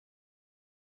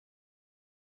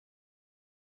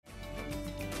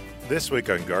This week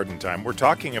on Garden Time, we're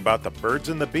talking about the birds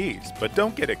and the bees, but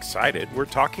don't get excited, we're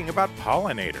talking about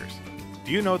pollinators.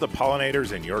 Do you know the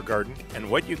pollinators in your garden and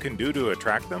what you can do to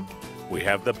attract them? We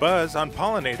have the buzz on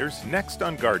pollinators next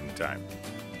on Garden Time.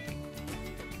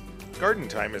 Garden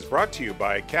Time is brought to you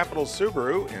by Capital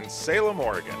Subaru in Salem,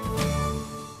 Oregon.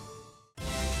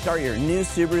 Start your new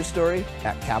Subaru story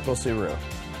at Capital Subaru.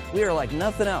 We are like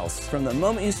nothing else. From the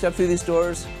moment you step through these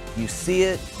doors, you see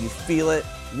it, you feel it.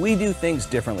 We do things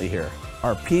differently here.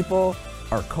 Our people,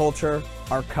 our culture,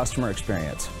 our customer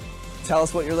experience. Tell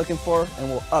us what you're looking for and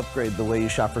we'll upgrade the way you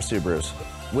shop for Subarus.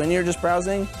 When you're just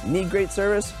browsing, need great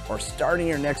service, or starting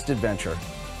your next adventure,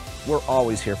 we're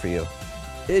always here for you.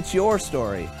 It's your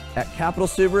story at Capital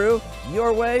Subaru,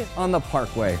 your way on the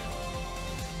Parkway.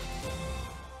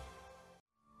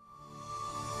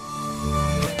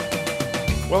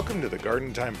 Welcome to the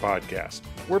Garden Time Podcast.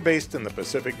 We're based in the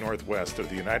Pacific Northwest of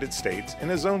the United States in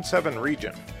a Zone 7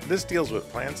 region. This deals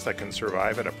with plants that can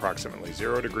survive at approximately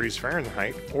 0 degrees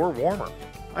Fahrenheit or warmer.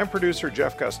 I'm producer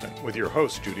Jeff Gustin with your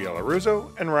hosts Judy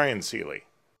Alaruzo and Ryan Seeley.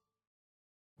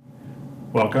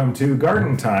 Welcome to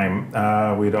Garden Time.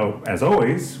 As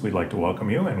always, we'd like to welcome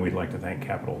you, and we'd like to thank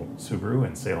Capital Subaru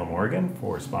in Salem, Oregon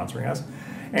for sponsoring us.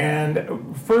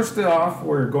 And first off,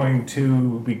 we're going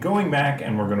to be going back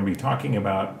and we're going to be talking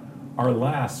about our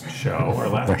last show, our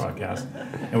last podcast,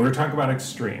 and we were talking about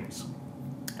extremes.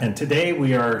 And today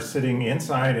we are sitting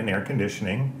inside in air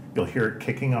conditioning. You'll hear it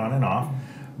kicking on and off,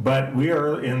 but we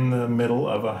are in the middle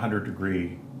of a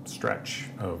 100-degree stretch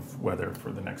of weather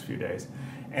for the next few days.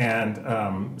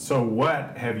 And so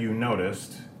what have you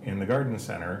noticed in the garden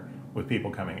center with people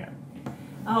coming in?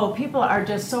 Oh, people are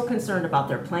just so concerned about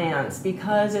their plants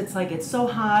because it's so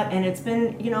hot, and it's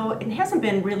been, it hasn't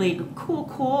been really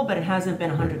cool, but it hasn't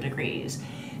been 100 degrees.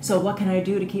 So what can I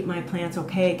do to keep my plants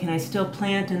okay? Can I still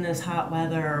plant in this hot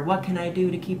weather? What can I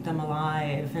do to keep them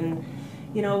alive? And,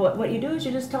 what you do is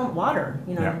you just don't water,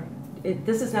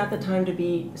 This is not the time to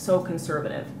be so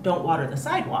conservative. Don't water the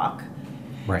sidewalk,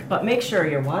 right? But make sure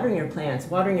you're watering your plants,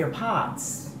 watering your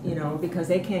pots, because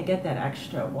they can't get that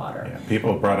extra water. Yeah,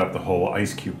 people brought up the whole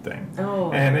ice cube thing.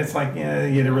 Oh. And it's like,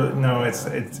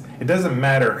 it doesn't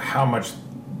matter how much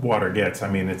water gets. I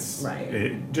mean,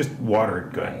 just water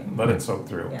it good. Right. Let it soak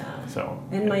through. Yeah. So.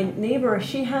 And my neighbor,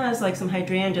 she has some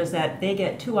hydrangeas that they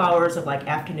get 2 hours of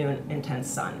afternoon intense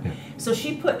sun. Yeah. So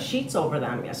she put sheets over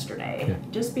them yesterday,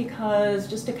 just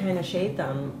to kind of shade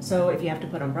them. So if you have to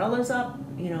put umbrellas up,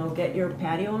 get your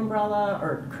patio umbrella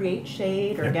or create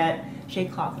shade or get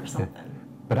shade cloth or something. Yeah.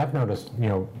 But I've noticed,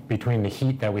 between the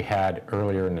heat that we had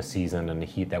earlier in the season and the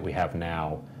heat that we have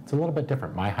now, it's a little bit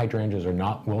different. My hydrangeas are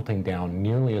not wilting down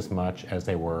nearly as much as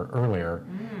they were earlier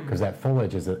because that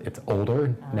foliage it's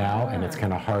older now and it's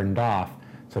kind of hardened off.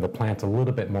 So the plant's a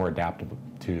little bit more adaptable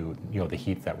to, the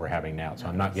heat that we're having now. So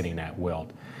I'm not getting that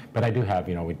wilt. But I do have,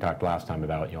 we talked last time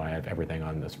about, I have everything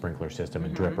on the sprinkler system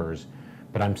and drippers.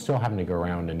 But I'm still having to go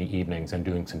around in the evenings and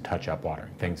doing some touch-up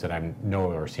watering, things that I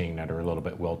know are seeing that are a little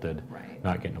bit wilted,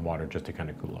 not getting the water just to kind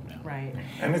of cool them down. Right.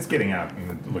 And it's getting out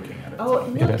and looking at it. Oh,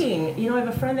 looking. I have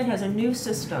a friend that has a new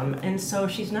system, and so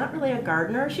she's not really a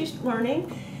gardener. She's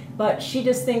learning, but she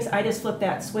just thinks, I just flip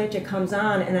that switch, it comes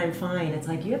on, and I'm fine. It's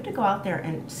like, you have to go out there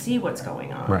and see what's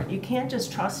going on. Right. You can't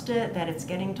just trust it that it's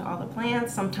getting to all the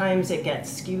plants. Sometimes it gets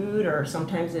skewed, or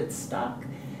sometimes it's stuck.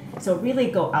 So really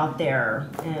go out there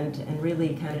and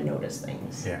really kind of notice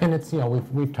things. Yeah. And it's,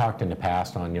 we've talked in the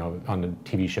past on, on the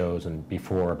TV shows and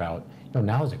before about,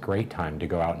 now is a great time to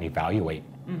go out and evaluate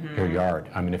your yard.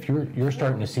 I mean, if you're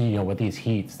starting to see, with these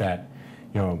heats that,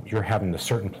 you're having the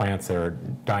certain plants that are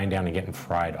dying down and getting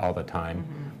fried all the time,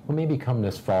 well, maybe come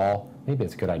this fall, maybe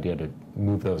it's a good idea to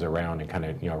move those around and kind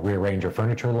of, rearrange your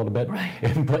furniture a little bit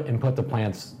and put the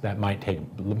plants that might take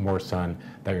more sun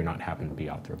that you're not having to be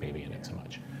out there babying it so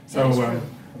much.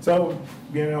 So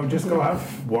just go out,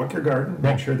 walk your garden,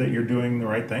 make sure that you're doing the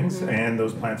right things, and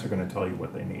those plants are going to tell you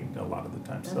what they need a lot of the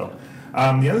time. So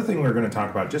the other thing we're going to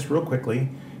talk about just real quickly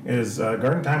is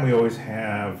Garden Time. We always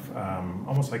have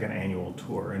almost like an annual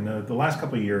tour. And the last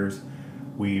couple of years,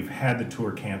 we've had the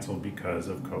tour canceled because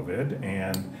of COVID.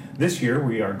 And this year,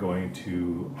 we are going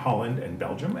to Holland and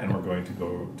Belgium, and we're going to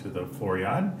go to the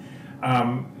Floriade.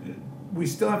 We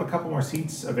still have a couple more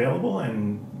seats available,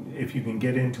 and if you can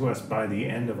get into us by the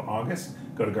end of August,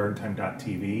 go to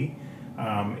gardentime.tv.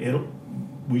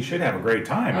 We should have a great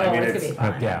time. Oh, it's gonna be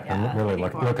fun. I'm really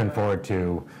looking forward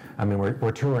to. I mean,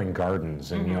 we're touring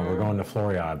gardens, and we're going to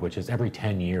Floriade, which is every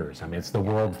 10 years. I mean, it's the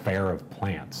World Fair of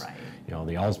plants. Right.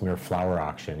 the Ellesmere flower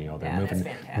auction, they're Yeah, that's moving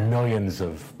fantastic. millions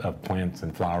of plants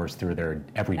and flowers through there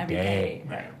every Every day, day,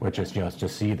 right. which is, to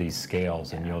see these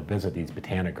scales and, visit these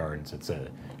botanic gardens, it's a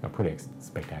pretty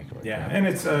spectacular. Yeah, and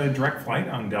it's a direct flight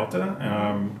on Delta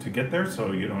to get there,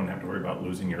 so you don't have to worry about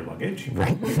losing your luggage.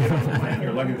 Right. You get on the plane,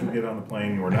 your luggage will get on the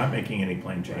plane. We're not making any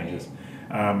plane changes.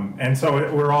 And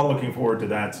so we're all looking forward to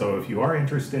that. So if you are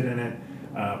interested in it,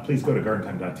 please go to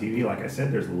gardentime.tv. Like I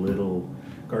said, there's a little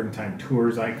Garden Time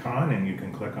Tours icon, and you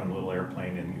can click on the little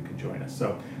airplane and you can join us.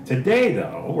 So today,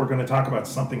 though, we're going to talk about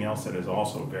something else that is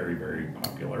also very, very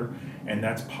popular, and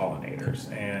that's pollinators.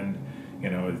 And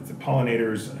the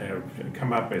pollinators have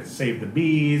come up as Save the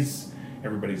Bees.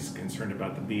 Everybody's concerned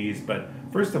about the bees. But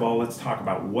first of all, let's talk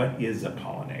about what is a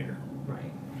pollinator.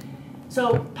 Right.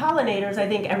 So pollinators, I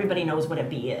think everybody knows what a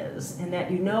bee is, and that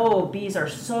bees are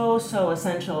so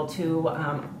essential to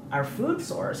our food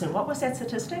source. And what was that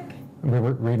statistic? We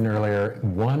were reading earlier,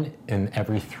 1 in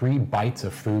every 3 bites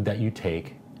of food that you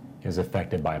take is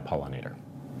affected by a pollinator.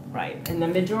 Right, and the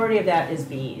majority of that is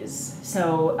bees.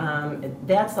 So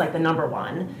that's like the number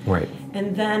one. Right.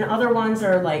 And then other ones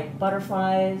are like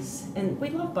butterflies, and we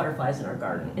love butterflies in our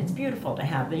garden. It's beautiful to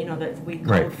have, that we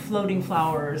call Right. floating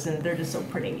flowers, and they're just so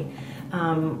pretty.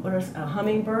 What are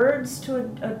hummingbirds to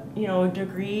a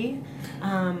degree?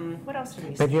 What else do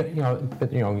we see?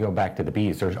 But you go back to the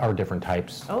bees. There are different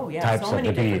types. Oh, yeah, types so of many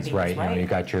the different bees, bees, right? right? You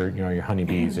got your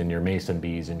honeybees and your mason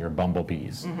bees and your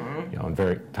bumblebees.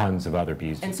 And tons of other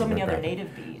bees. And so many other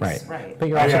native bees. Right. Right. But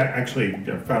you I also, actually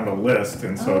found a list,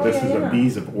 and so Oh, this yeah, is yeah. a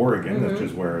Bees of Oregon, which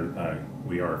is where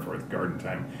we are for Garden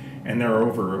Time. And there are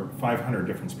over 500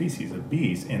 different species of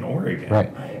bees in Oregon.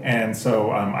 Right. And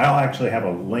so I'll actually have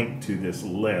a link to this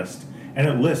list, and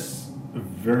it lists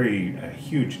a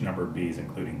huge number of bees,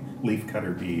 including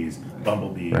leafcutter bees,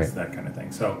 bumblebees, Right. that kind of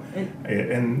thing. So,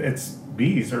 and it's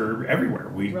bees are everywhere.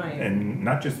 Right. And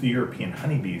not just the European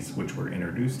honeybees, which were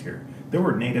introduced here. There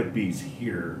were native bees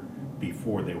here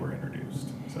before they were introduced.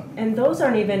 So. And those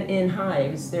aren't even in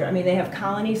hives. They have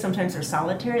colonies. Sometimes they're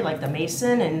solitary, like the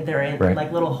mason, and they're in Right.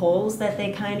 like little holes that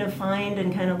they kind of find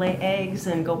and kind of lay eggs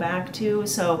and go back to.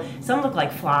 So some look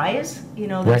like flies.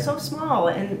 They're Right. so small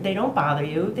and they don't bother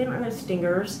you. They don't have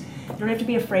stingers. You don't have to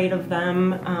be afraid of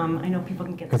them. I know people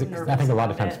can get so nervous. I think a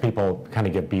lot of about times it. people kind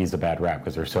of give bees a bad rap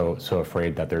because they're so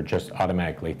afraid that they're just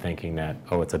automatically thinking that,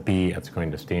 oh, it's a bee, it's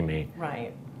going to sting me.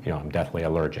 Right. I'm deathly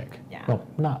allergic. Yeah. Well,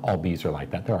 not all bees are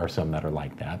like that. There are some that are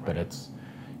like that, but it's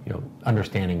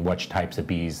understanding which types of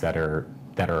bees that are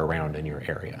around in your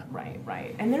area.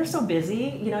 Right. And they're so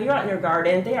busy. You're out in your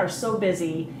garden. They are so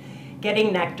busy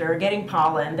getting nectar, getting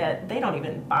pollen, that they don't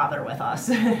even bother with us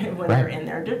when they're in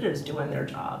there. They're just doing their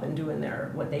job and doing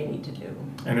what they need to do.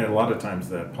 And a lot of times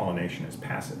the pollination is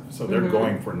passive. So they're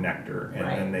going for nectar, and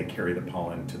Right. then they carry the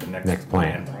pollen to the next Next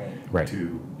plant. Right.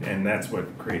 And that's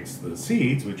what creates the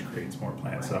seeds, which creates more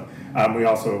plants. So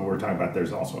we're talking about,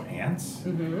 there's also ants,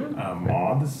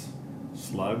 moths,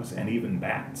 slugs, and even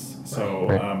bats. So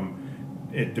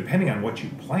Right. depending on what you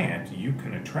plant, you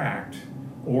can attract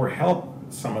or help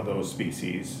some of those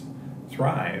species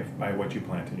thrive by what you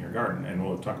plant in your garden. And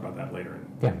we'll talk about that later.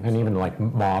 Yeah, and even like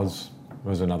moths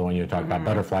was another one. You talk about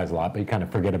butterflies a lot, but you kind of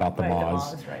forget about the Right, the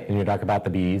moths. moths, right. And you talk about the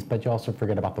bees, but you also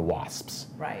forget about the wasps.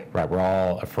 Right. Right, we're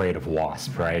all afraid of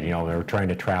wasps, right? We're trying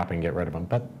to trap and get rid of them,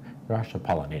 but they're actually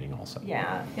pollinating also.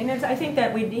 Yeah, and I think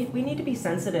that we need to be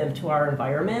sensitive to our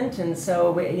environment, and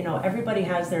so everybody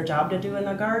has their job to do in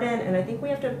the garden, and I think we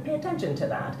have to pay attention to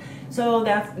that. So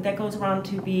that goes around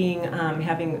to being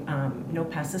having no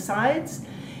pesticides,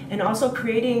 and also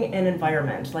creating an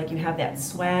environment like you have that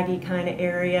swaggy kind of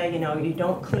area. You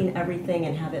don't clean everything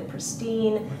and have it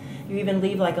pristine. You even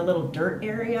leave like a little dirt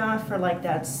area for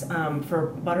that's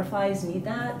for butterflies need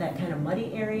that kind of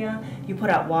muddy area. You put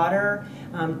out water,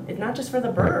 not just for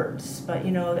the birds, but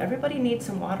everybody needs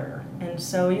some water. And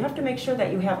so you have to make sure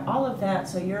that you have all of that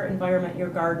so your environment, your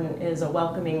garden is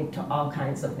welcoming to all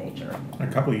kinds of nature. A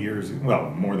couple of years, well,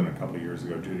 more than a couple of years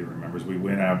ago, Judy remembers, we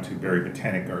went out to Berry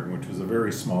Botanic Garden, which was a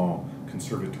very small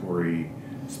conservatory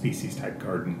species type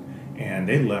garden. And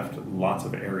they left lots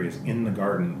of areas in the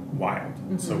garden wild.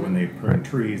 So when they pruned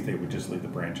trees, they would just leave the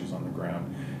branches on the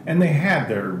ground. And they had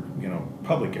their,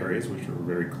 public areas, which were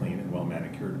very clean and well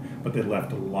manicured, but they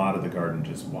left a lot of the garden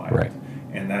just wild. Right.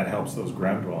 And that helps those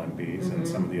ground dwelling bees and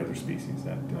some of the other species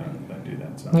that do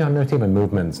that. So. And there's even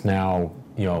movements now,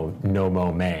 no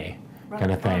mow May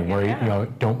kind of thing, where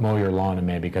don't mow your lawn in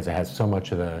May because it has so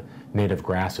much of the native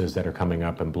grasses that are coming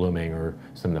up and blooming, or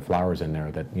some of the flowers in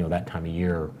there that that time of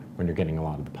year when you're getting a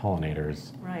lot of the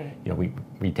pollinators. Right.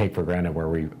 We take for granted where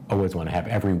we always want to have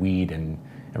every weed and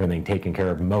everything taken care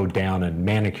of, mowed down and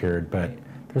manicured, but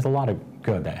there's a lot of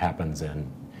good that happens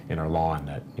in our lawn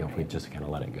that, if we just kind of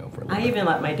let it go for a little I bit. even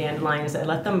let my dandelions, I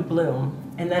let them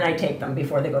bloom, and then I take them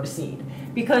before they go to seed.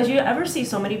 Because you ever see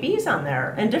so many bees on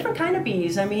there, and different kind of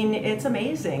bees. I mean, it's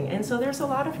amazing. And so there's a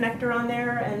lot of nectar on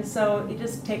there, and so you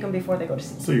just take them before they go to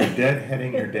seed. So you're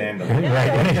deadheading your dandelion.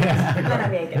 And then I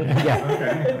make it.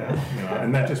 Okay,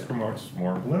 and that just promotes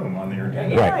more bloom on your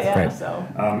dandelion. Right. So.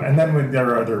 And then there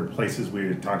are other places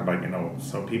we talk about,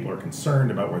 so people are concerned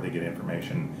about where they get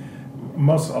information.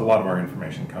 A lot of our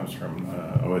information comes from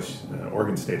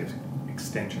Oregon State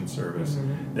Extension Service,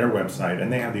 their website, and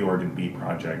they have the Oregon Bee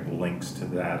Project links to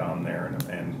that on there,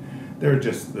 and they're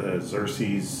just the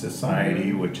Xerces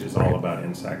Society, which is all about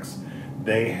insects.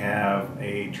 They have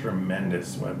a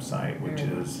tremendous website, which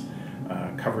is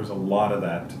covers a lot of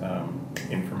that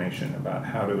information about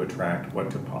how to attract, what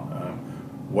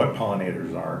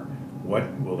pollinators are,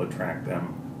 what will attract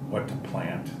them, what to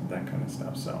plant, that kind of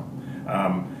stuff. So,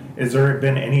 has there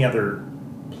been any other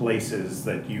places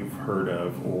that you've heard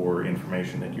of or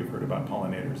information that you've heard about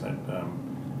pollinators that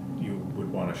you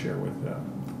would want to share with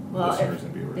listeners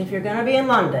and viewers? If you're going to be in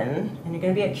London and you're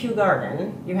going to be at Kew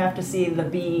Garden, you have to see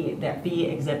that bee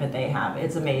exhibit they have.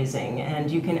 It's amazing, and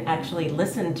you can actually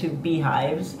listen to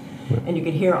beehives, and you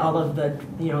can hear all of the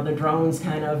the drones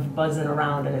kind of buzzing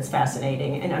around, and it's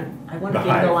fascinating. And I wonder if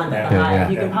you can go on the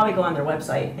hive. You can probably go on their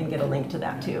website and get a link to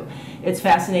that too. It's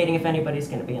fascinating if anybody's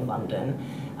going to be in London.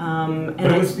 But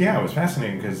it was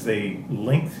fascinating because they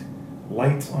linked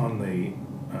lights on the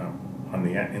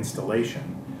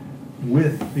installation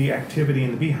with the activity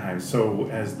in the beehives. So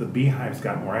as the beehives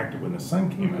got more active when the sun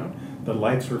came out, the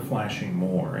lights were flashing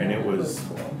more, and it was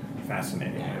cool.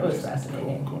 Fascinating. Yeah, it was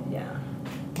fascinating. Cool. Yeah.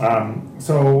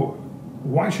 So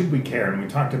why should we care? And we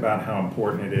talked about how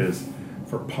important it is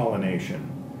for pollination.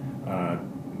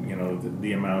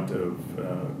 The amount of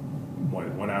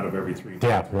one out of every 3.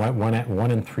 Yeah,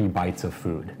 one in 3 bites of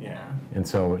food. Yeah. And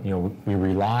so, we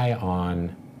rely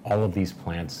on all of these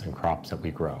plants and crops that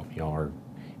we grow.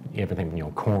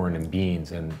 Everything, corn and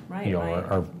beans and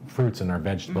our fruits and our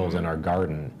vegetables in our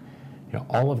garden.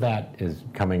 All of that is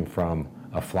coming from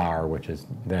a flower, which is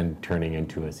then turning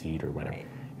into a seed or whatever.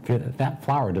 Right. If that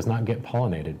flower does not get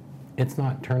pollinated, it's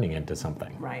not turning into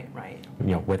something. Right.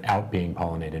 Without being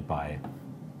pollinated by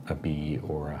a bee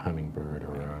or a hummingbird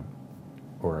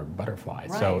or a butterfly.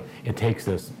 Right. So it takes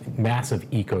this massive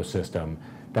ecosystem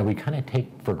that we kind of take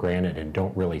for granted and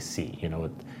don't really see.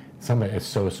 Some of it is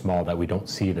so small that we don't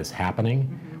see this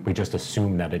happening. We just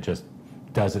assume that it just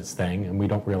does its thing, and we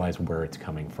don't realize where it's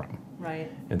coming from.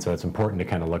 Right. And so it's important to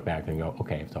kind of look back and go,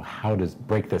 okay, so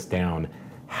break this down,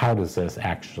 how does this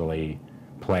actually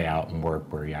play out and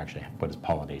work where you actually have, what is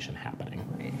pollination happening?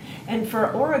 Right. And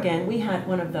for Oregon, we had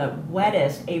one of the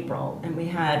wettest April, and we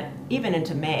had even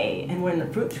into May. And when the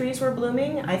fruit trees were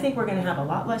blooming, I think we're going to have a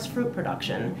lot less fruit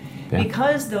production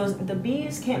because the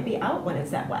bees can't be out when it's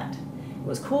that wet. It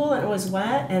was cool and it was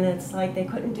wet, and it's like they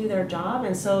couldn't do their job,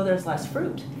 and so there's less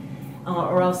fruit.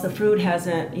 Or else the fruit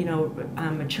hasn't,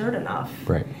 matured enough.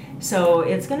 Right. So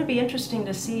it's going to be interesting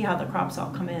to see how the crops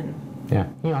all come in. Yeah,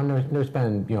 and there's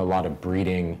been a lot of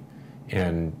breeding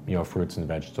in fruits and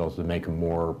vegetables to make them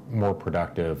more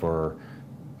productive or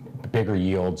bigger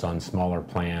yields on smaller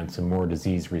plants and more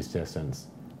disease resistance.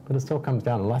 But it still comes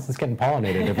down, unless it's getting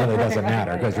pollinated, it really doesn't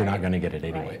matter because you're not going to get it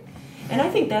anyway. Right. And I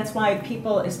think that's why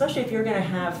people, especially if you're going to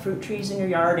have fruit trees in your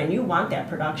yard and you want that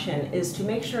production, is to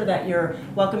make sure that you're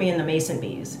welcoming in the mason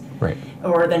bees, right,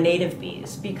 or the native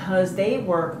bees, because they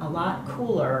work a lot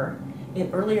cooler in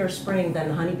earlier spring than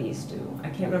the honeybees do. I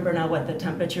can't remember now what the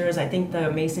temperature is. I think the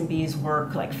mason bees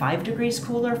work like 5 degrees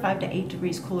cooler, 5 to 8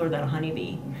 degrees cooler than a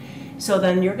honeybee. So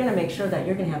then you're going to make sure that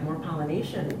you're going to have more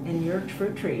pollination in your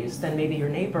fruit trees than maybe your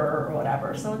neighbor or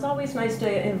whatever. So it's always nice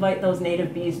to invite those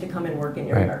native bees to come and work in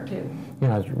your yard too.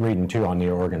 I was reading too on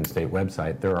the Oregon State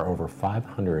website, there are over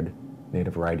 500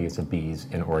 native varieties of bees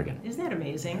in Oregon. Isn't that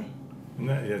amazing?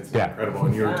 It's incredible.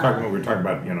 And we were talking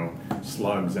about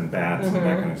slugs and bats and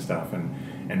that kind of stuff,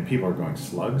 and people are going,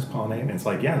 slugs pollinate? And it's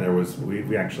like,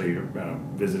 we actually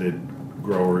visited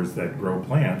growers that grow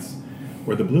plants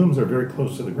where the blooms are very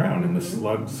close to the ground and the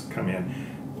slugs come in.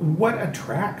 What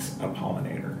attracts a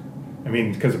pollinator? I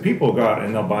mean, because people go out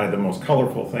and they'll buy the most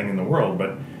colorful thing in the world,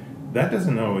 but that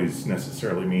doesn't always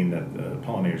necessarily mean that the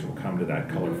pollinators will come to that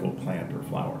colorful plant or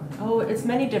flower. Oh, it's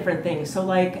many different things. So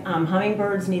like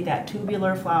hummingbirds need that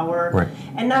tubular flower, right,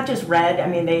 and not just red. I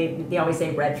mean, they always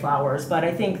say red flowers, but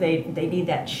I think they need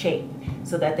that shape.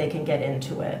 so that they can get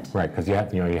into it. Right, because you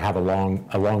have a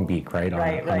long beak, right, on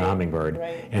a hummingbird.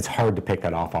 Right. And it's hard to pick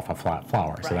that off a flat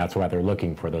flower. So that's why they're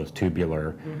looking for those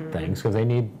tubular things, because they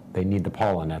need the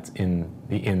pollen that's in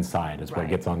the inside is what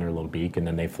gets on their little beak, and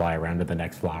then they fly around to the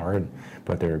next flower.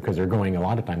 But because they're going a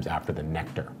lot of times after the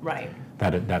nectar. Right.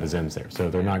 That is in there. So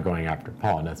they're not going after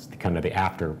pollen. That's kind of the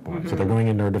after one. So they're going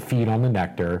in there to feed on the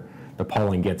nectar. The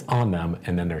pollen gets on them,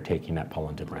 and then they're taking that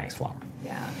pollen to the next flower.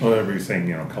 Yeah. Well, everybody's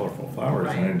saying, colorful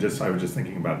flowers, and I was just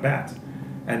thinking about bats.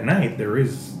 At night, there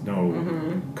is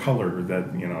no color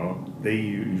that, they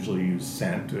usually use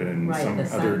scent and some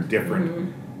other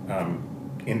different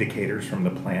indicators from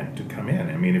the plant to come in.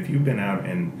 I mean, if you've been out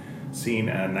and seen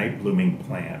a night blooming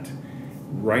plant,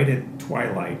 right at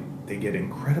twilight, they get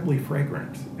incredibly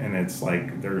fragrant, and it's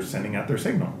like they're sending out their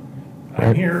signal.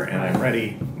 I'm here and I'm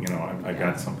ready, I've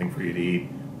got something for you to eat,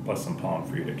 plus some pollen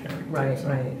for you to carry. Right, too,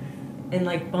 right. And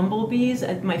like bumblebees,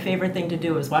 my favorite thing to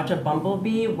do is watch a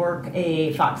bumblebee work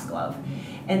a foxglove.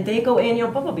 And they go in,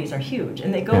 bumblebees are huge,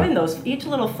 and they go in each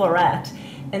little floret,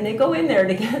 and they go in there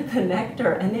to get the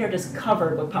nectar, and they are just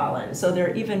covered with pollen. So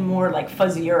they're even more like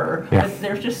fuzzier, but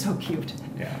they're just so cute.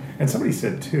 Yeah, and somebody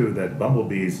said too that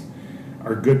bumblebees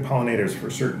are good pollinators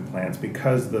for certain plants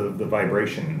because the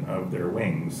vibration of their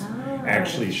wings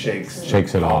actually shakes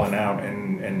it pollen off out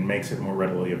and makes it more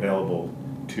readily available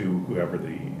to whoever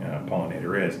the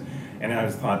pollinator is. And I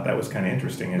thought that was kind of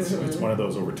interesting. It's one of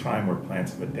those over time where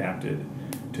plants have adapted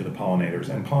to the pollinators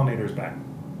and pollinators back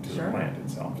to the plant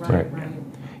itself. Right.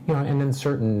 And then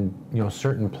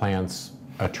certain plants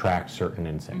attract certain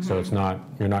insects. So it's not,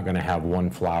 you're not going to have one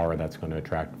flower that's going to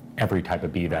attract every type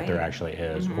of bee that there actually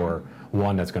is, or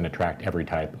one that's going to attract every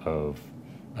type of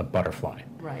a butterfly.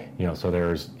 Right. So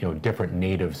there's different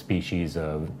native species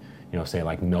of say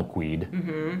like milkweed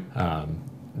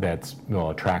that's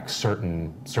attracts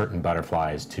certain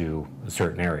butterflies to a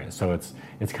certain area. So it's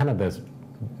kind of this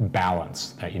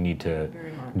balance that you need to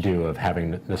do of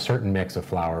having the certain mix of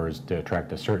flowers to attract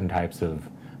the certain types of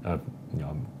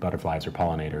butterflies or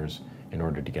pollinators in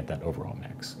order to get that overall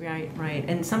mix. Right.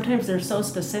 And sometimes they're so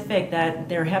specific that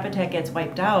their habitat gets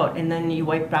wiped out, and then you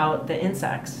wipe out the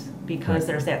insects because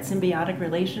there's that symbiotic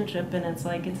relationship, and it's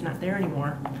like it's not there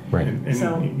anymore. Right. And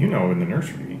So, in the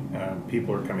nursery,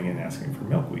 people are coming in asking for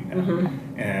milkweed now.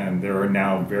 And there are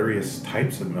now various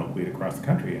types of milkweed across the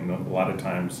country, and a lot of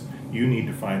times you need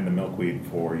to find the milkweed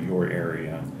for your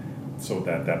area so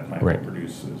that plant will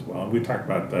produce as well. And we talked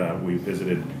about, we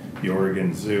visited the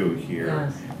Oregon Zoo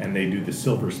here, and they do the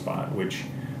silver spot, which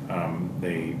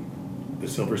the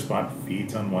silver spot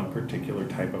feeds on one particular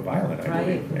type of violet, I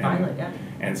believe. Violet,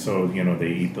 And so,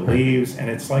 they eat the leaves, and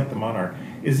it's like the monarch.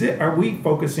 Are we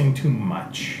focusing too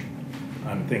much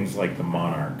on things like the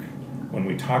monarch when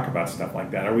we talk about stuff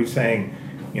like that? Are we saying,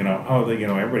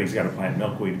 everybody's got to plant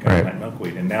milkweed, plant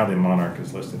milkweed, and now the monarch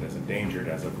is listed as endangered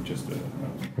as of just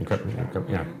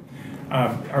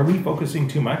are we focusing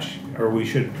too much, or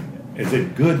is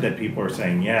it good that people are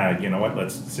saying,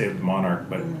 let's save the monarch,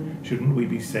 but shouldn't we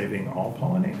be saving all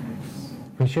pollinators?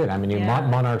 We should. I mean,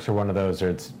 monarchs are one of those.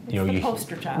 It's the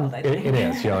poster child. I think it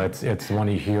is. It's one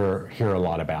you hear a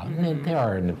lot about. And they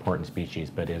are an important species,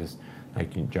 but it is,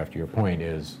 like Jeff, to your point,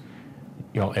 is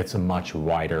it's a much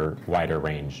wider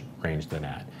range than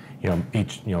that.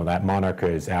 That monarch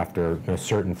is after a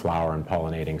certain flower and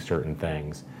pollinating certain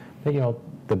things. But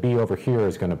the bee over here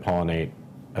is going to pollinate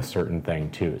a certain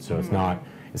thing too. So it's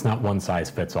not one size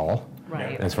fits all.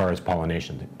 Right. As far as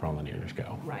pollinators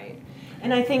go. Right.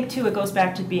 And I think too, it goes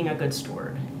back to being a good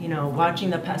steward. Watching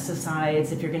the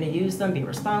pesticides. If you're going to use them, be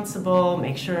responsible.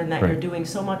 Make sure that you're doing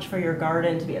so much for your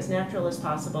garden to be as natural as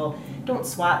possible. Don't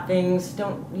swat things.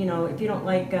 Don't if you don't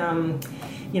like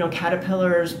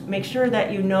caterpillars, make sure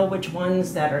that you know which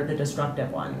ones that are the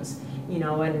destructive ones.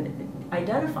 And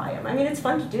identify them. I mean, it's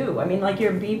fun to do. I mean, like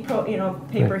your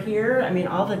paper here. I mean,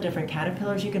 all the different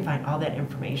caterpillars. You can find all that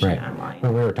information online.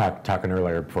 When we were talking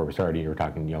earlier before we started, you were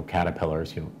talking,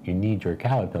 caterpillars. You need your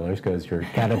caterpillars because your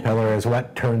caterpillar is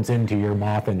what turns into your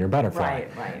moth and your butterfly.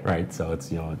 Right. So it's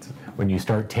it's when you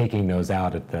start taking those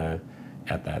out at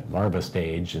that larva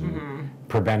stage and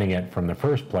preventing it from the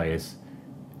first place,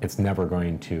 it's never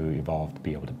going to evolve to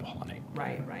be able to pollinate.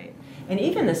 Right. And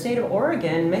even the state of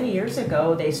Oregon, many years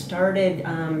ago, they started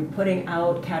putting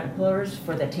out caterpillars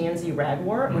for the tansy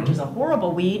ragwort, which is a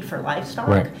horrible weed for livestock.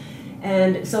 Right.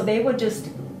 And so they would just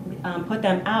put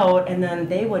them out, and then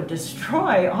they would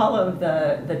destroy all of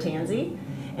the tansy.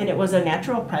 and it was a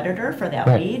natural predator for that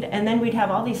Right. weed. And then we'd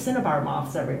have all these cinnabar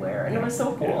moths everywhere, and it was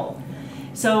so cool.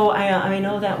 So I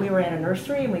know that we were at a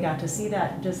nursery and we got to see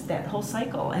that, just that whole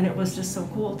cycle, and it was just so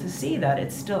cool to see that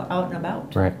it's still out and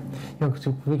about. Right. You know, 'cause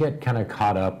we get kind of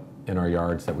caught up in our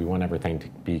yards that we want everything to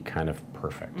be kind of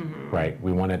perfect, right?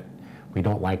 We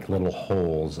don't like little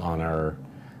holes on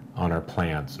our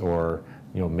plants, or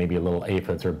maybe little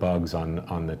aphids or bugs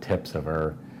on the tips of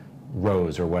our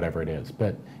rows or whatever it is.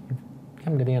 But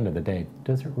come to the end of the day,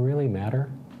 does it really matter?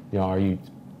 Are you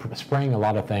spraying a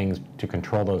lot of things to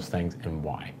control those things, and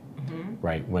why?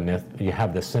 Right? When you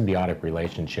have this symbiotic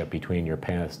relationship between your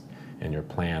pest and your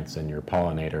plants and your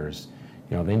pollinators,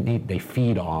 they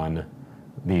feed on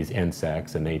these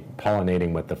insects and they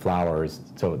pollinating with the flowers,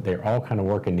 so they're all kind of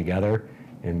working together,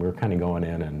 and we're kind of going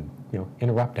in and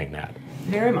interrupting that.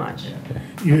 Very much.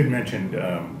 You had mentioned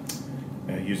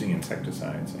using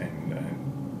insecticides and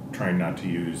trying not to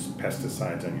use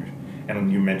pesticides on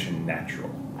and you mentioned natural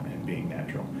and being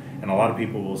natural. And a lot of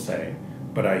people will say,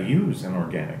 but I use an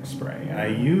organic spray. I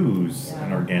use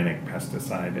an organic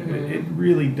pesticide. It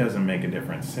really doesn't make a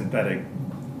difference, synthetic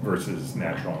versus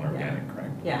natural and organic,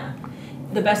 correct? Yeah.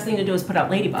 The best thing to do is put out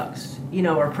ladybugs,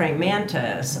 or praying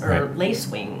mantis, or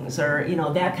lacewings, or,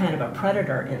 that kind of a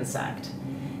predator insect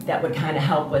that would kind of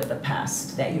help with the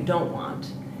pest that you don't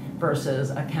want, versus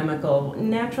a chemical,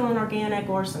 natural and organic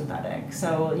or synthetic.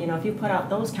 So, if you put out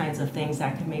those kinds of things,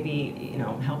 that can maybe,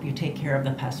 help you take care of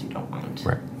the pests you don't want.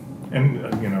 Right. And,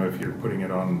 if you're putting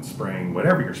it on, spraying,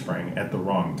 whatever you're spraying at the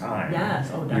wrong time,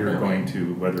 Yes, oh, you're definitely. going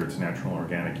to, whether it's natural or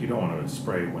organic, you don't want to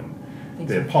spray when Things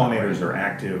the are pollinators are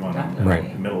active in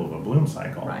Definitely. the middle of a bloom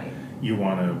cycle. Right. You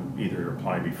want to either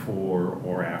apply before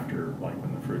or after, like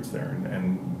when the fruit's there.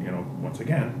 And once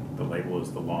again, the label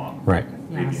is the law. Right.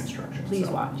 Read the Yes. instructions. Please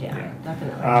So, watch,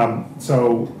 definitely.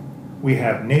 So we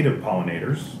have native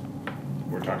pollinators.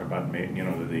 We're talking about the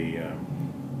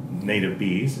native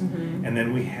bees, and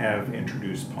then we have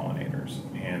introduced pollinators.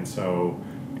 And so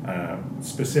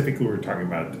specifically, we're talking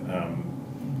about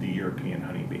the European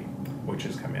honeybee, which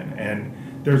has come in. And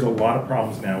there's a lot of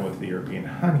problems now with the European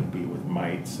honeybee with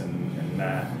mites and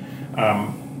that.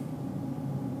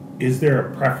 Is there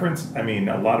a preference? I mean,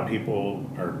 a lot of people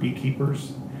are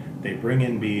beekeepers. They bring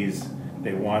in bees.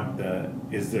 They want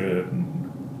is the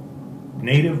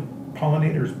native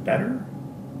pollinators better?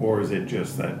 Or is it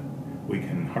just that we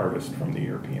can harvest from the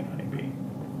European honeybee?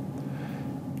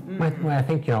 Well, I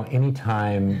think,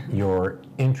 anytime you're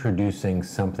introducing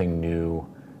something new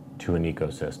to an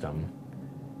ecosystem,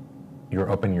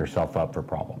 you're opening yourself up for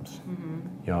problems.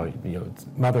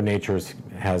 Mother Nature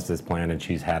has this plan, and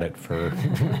she's had it for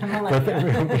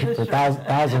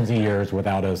thousands of years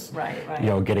without us,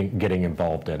 getting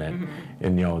involved in it.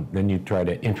 And then you try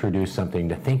to introduce something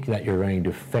to think that you're going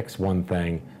to fix one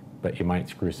thing, but you might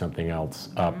screw something else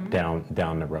up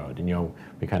down the road. And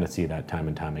we kind of see that time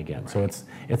and time again. So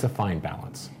it's a fine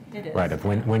balance. It is. Right, of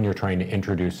when you're trying to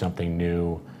introduce something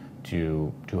new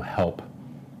to help,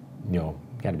 you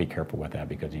got to be careful with that,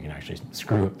 because you can actually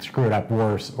screw it up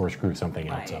worse, or screw something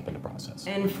else up in the process.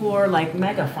 And for like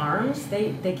mega farms,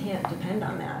 they can't depend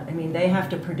on that. I mean, they have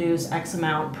to produce X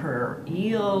amount per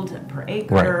yield, per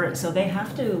acre, Right. so they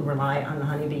have to rely on the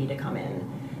honeybee to come in.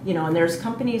 And there's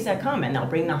companies that come and they'll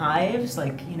bring the hives,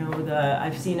 like,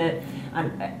 I've seen it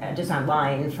just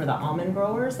online for the almond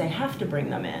growers. They have to bring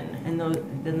them in, and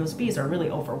then those bees are really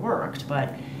overworked.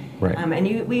 But Right.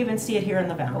 and we even see it here in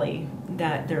the valley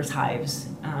that there's hives.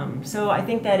 So I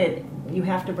think that you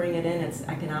have to bring it in. It's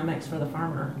economics for the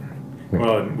farmer.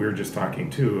 Well, and we were just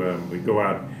talking too, we go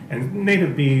out, and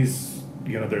native bees,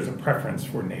 there's a preference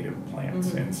for native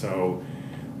plants. And so,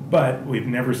 but we've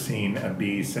never seen a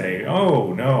bee say,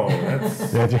 oh, no,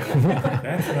 that's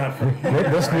not for me.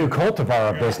 This new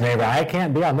cultivar of this neighbor, I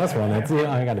can't be on this one. It's,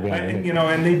 I got to be on it.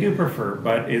 And they do prefer,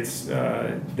 but it's,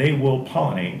 they will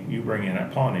pollinate. You bring in a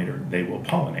pollinator, they will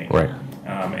pollinate. Right.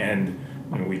 And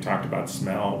we talked about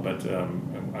smell, but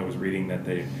I was reading that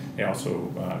they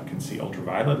also can see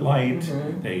ultraviolet light.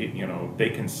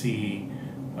 They can see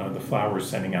the flowers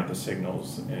sending out the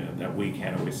signals that we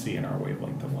can't always see in our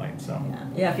wavelength of light. So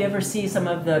Yeah, if you ever see some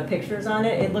of the pictures on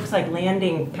it, it looks like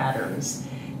landing patterns.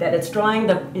 That it's drawing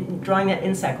that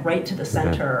insect right to the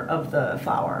center of the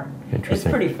flower. Interesting. It's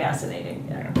pretty fascinating.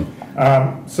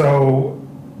 So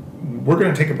we're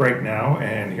going to take a break now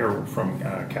and hear from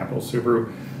Capital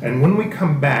Subaru. And when we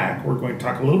come back, we're going to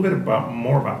talk a little bit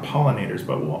more about pollinators,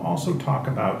 but we'll also talk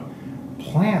about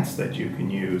plants that you can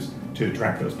use to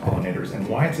attract those pollinators, and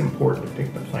why it's important to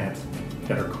pick the plants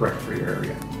that are correct for your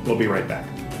area. We'll be right back.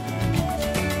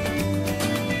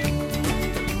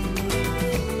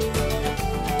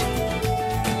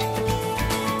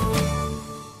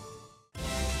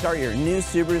 Start your new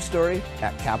Subaru story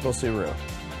at Capital Subaru.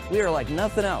 We are like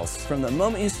nothing else. From the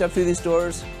moment you step through these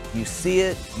doors, you see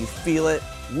it, you feel it.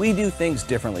 We do things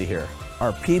differently here.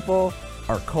 Our people,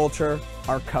 our culture,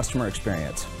 our customer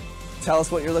experience. Tell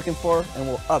us what you're looking for and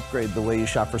we'll upgrade the way you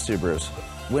shop for Subarus.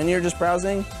 When you're just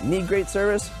browsing, need great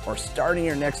service, or starting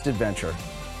your next adventure,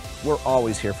 we're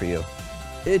always here for you.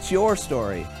 It's your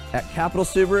story at Capital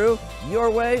Subaru, your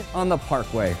way on the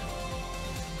Parkway.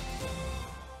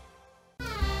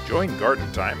 Join Garden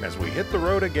Time as we hit the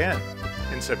road again.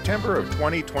 In September of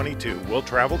 2022, we'll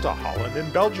travel to Holland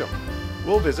and Belgium.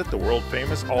 We'll visit the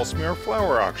world-famous Aalsmeer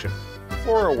Flower Auction,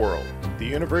 Flora World, the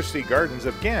University Gardens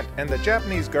of Ghent, and the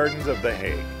Japanese Gardens of The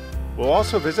Hague. We'll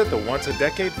also visit the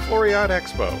once-a-decade Floriade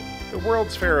Expo, the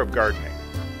World's Fair of Gardening.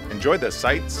 Enjoy the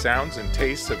sights, sounds, and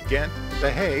tastes of Ghent,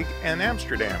 The Hague, and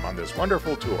Amsterdam on this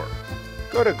wonderful tour.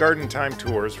 Go to Garden Time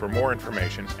Tours for more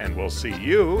information, and we'll see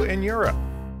you in Europe.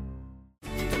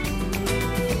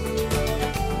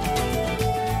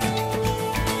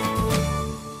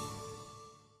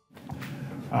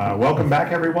 Welcome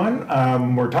back, everyone.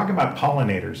 We're talking about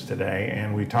pollinators today,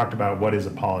 and we talked about what is a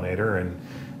pollinator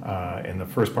in the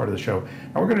first part of the show.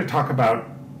 And we're going to talk about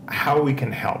how we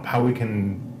can help, how we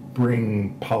can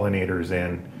bring pollinators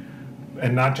in,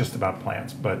 and not just about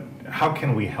plants, but how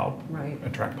can we help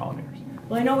attract pollinators?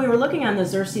 Well, I know we were looking on the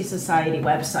Xerces Society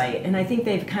website, and I think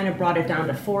they've kind of brought it down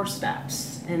to 4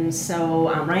 steps. And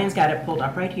so Ryan's got it pulled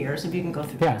up right here, so if you can go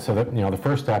through. Yeah, so the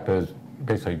first step is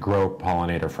basically grow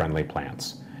pollinator-friendly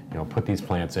plants. Put these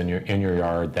plants in your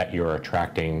yard that you're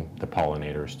attracting the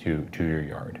pollinators to your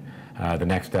yard. The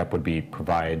next step would be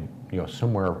provide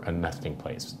somewhere a nesting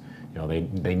place.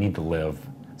 They need to live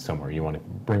somewhere. You want to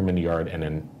bring them in the yard and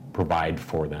then provide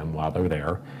for them while they're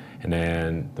there. And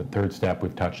then the third step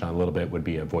we've touched on a little bit would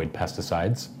be avoid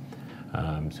pesticides.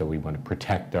 So we want to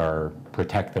protect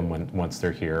them once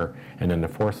they're here. And then the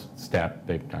fourth step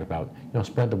they talk about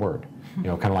spread the word. Kind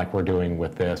of like we're doing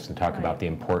with this, and talk about the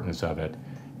importance of it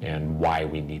and why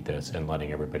we need this, and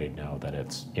letting everybody know that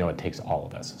it's it takes all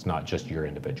of us. It's not just your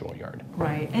individual yard.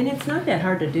 Right, and it's not that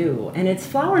hard to do, and it's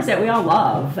flowers that we all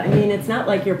love. I mean, it's not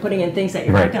like you're putting in things that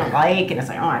you're not going to like, and it's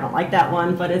like, oh, I don't like that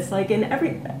one. But it's like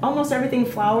in almost everything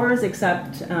flowers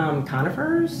except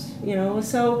conifers.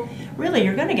 So really,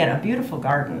 you're going to get a beautiful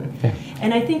garden. Yeah.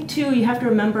 And I think too, you have to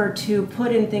remember to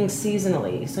put in things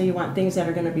seasonally. So you want things that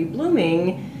are going to be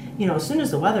blooming. As soon as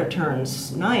the weather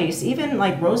turns nice, even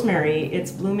like rosemary,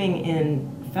 it's blooming in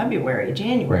February,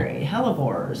 January.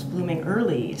 Hellebores blooming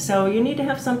early. So you need to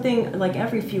have something like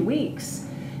every few weeks.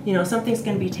 Something's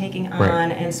going to be taking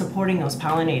on and supporting those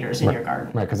pollinators in your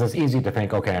garden. Right, because it's easy to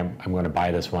think, okay, I'm going to buy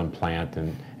this one plant,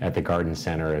 and at the garden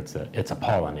center, it's a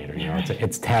pollinator.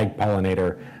 It's tagged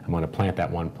pollinator. I'm going to plant that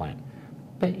one plant,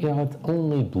 but it's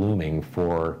only blooming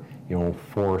for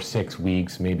 4, 6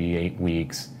 weeks, maybe 8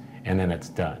 weeks, and then it's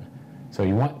done. So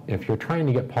if you're trying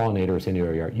to get pollinators into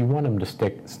your yard, you want them to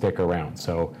stick around.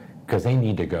 So because they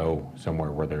need to go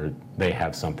somewhere where they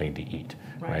have something to eat,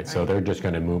 right? So they're just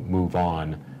going to move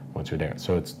on once you're there.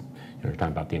 So it's you're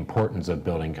talking about the importance of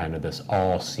building kind of this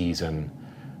all-season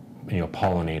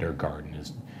pollinator garden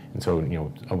and so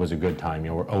it was a good time.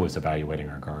 We're always evaluating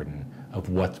our garden of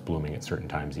what's blooming at certain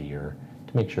times a year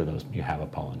to make sure you have a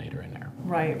pollinator in there.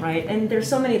 Right. And there's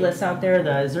so many lists out there.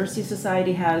 The Xerces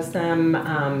Society has them.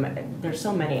 There's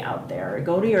so many out there.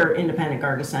 Go to your independent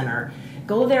garden center.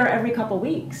 Go there every couple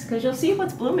weeks because you'll see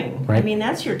what's blooming. Right. I mean,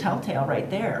 that's your telltale right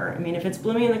there. I mean, if it's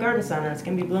blooming in the garden center, it's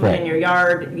going to be blooming in your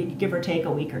yard, give or take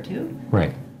a week or two.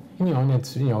 Right. And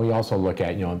it's we also look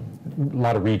at a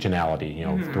lot of regionality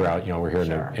throughout. We're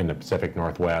here in the Pacific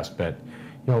Northwest, but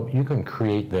you can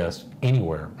create this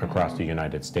anywhere across the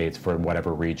United States for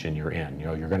whatever region you're in.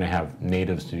 You're going to have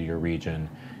natives to your region.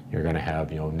 You're going to have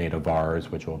nativars,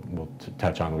 which we'll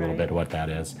touch on a little bit what that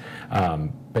is.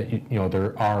 But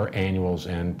there are annuals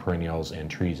and perennials and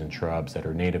trees and shrubs that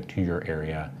are native to your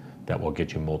area that will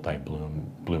get you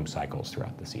bloom cycles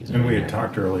throughout the season. And we had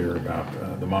talked earlier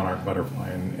about the monarch butterfly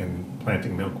and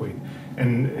planting milkweed.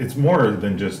 And it's more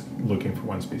than just looking for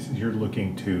one species. You're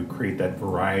looking to create that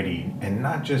variety, and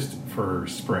not just for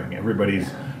spring. Everybody's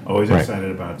always excited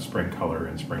about spring color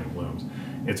and spring blooms.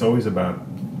 It's always about,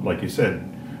 like you said,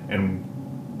 and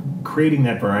creating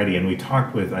that variety. And we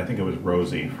talked with, I think it was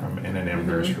Rosie from N&M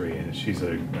Nursery, and she's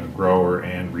a grower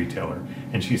and retailer.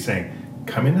 And she's saying,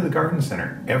 come into the garden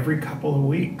center every couple of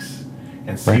weeks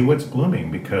and see what's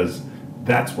blooming, because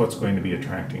that's what's going to be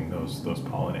attracting those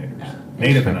pollinators.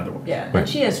 Native, in other words. Yeah, and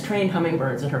she has trained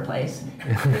hummingbirds at her place.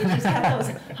 I mean, she's got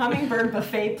those hummingbird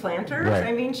buffet planters. Right.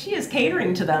 I mean, she is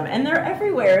catering to them, and they're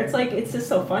everywhere. It's like, it's just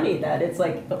so funny that it's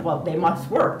like, well, they must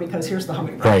work because here's the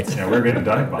hummingbirds. Right. Yeah, we're getting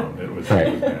dive bombed. It was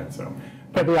really bad. So.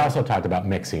 But we also talked about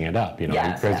mixing it up, you know,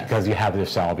 Yes, because you have the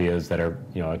salvias that are,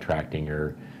 you know, attracting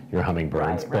your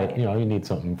hummingbirds, Right, but you know, you need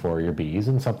something for your bees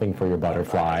and something for your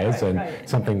butterflies, right, and right.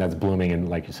 something that's blooming in,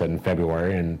 like you said, in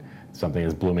February, and something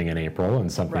is blooming in April,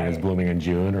 and something is Right. blooming in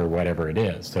June, or whatever it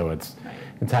is. So it's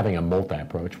having a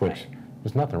multi-approach, which Right.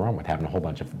 there's nothing wrong with having a whole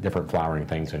bunch of different flowering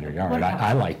things in your yard. Well,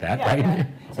 I like that, yeah, right? yeah.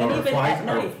 So And are even flies, at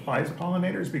are night. flies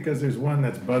pollinators? Because there's one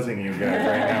that's buzzing you guys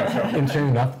right now. So. And sure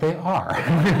enough, they are.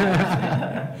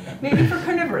 Maybe for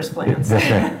carnivorous plants. When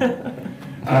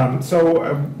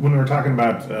we're talking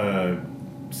about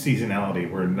seasonality,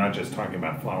 we're not just talking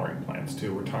about flowering plants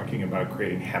too. We're talking about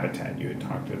creating habitat. You had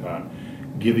talked about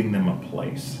giving them a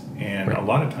place, and Right. a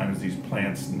lot of times these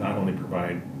plants not only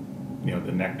provide, you know,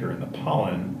 the nectar and the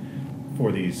pollen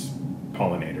for these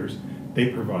pollinators, they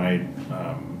provide,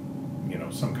 you know,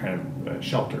 some kind of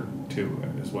shelter too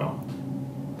as well.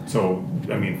 So,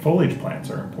 I mean, foliage plants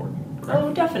are important. correct?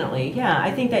 Oh, definitely, yeah.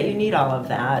 I think that you need all of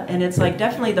that. And it's like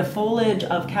definitely the foliage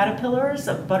of caterpillars,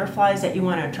 of butterflies that you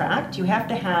want to attract, you have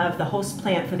to have the host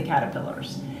plant for the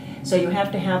caterpillars. So you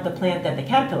have to have the plant that the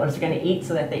caterpillars are going to eat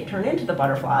so that they turn into the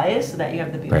butterflies, so that you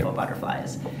have the beautiful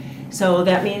butterflies. So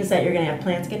that means that you're going to have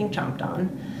plants getting chomped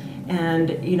on.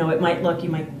 And, you know, it might look, you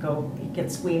might go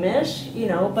get squeamish, you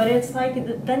know, but it's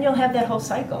like, then you'll have that whole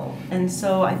cycle. And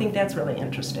so I think that's really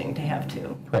interesting to have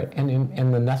too. Right, and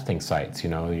in the nesting sites, you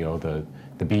know,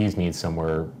 the bees need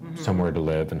somewhere to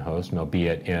live and host. You know, be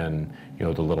it in, you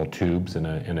know, the little tubes in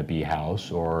a bee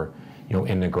house, or, you know,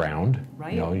 in the ground.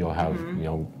 Right. You know, you'll have, you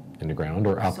know, in the ground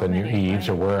or up So in your many, eaves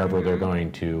or right. wherever they're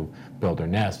going to build their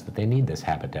nest. That they need this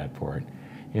habitat for it.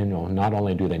 You know, not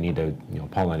only do they need to, you know,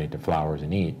 pollinate the flowers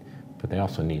and eat, but they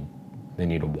also need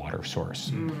a water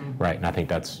source, right? And I think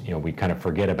that's, you know, we kind of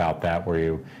forget about that, where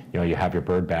you know, you have your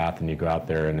bird bath and you go out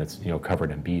there and it's, you know,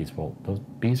 covered in bees. Well, those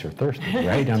bees are thirsty,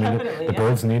 right? I mean, Definitely, the yeah.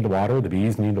 birds need the water, the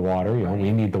bees need the water, you know,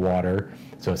 we need the water.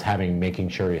 So it's making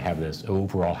sure you have this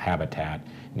overall habitat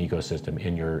and ecosystem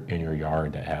in your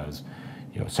yard that has,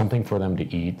 you know, something for them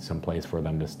to eat, some place for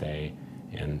them to stay,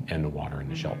 and the water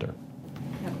and the shelter.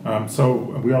 So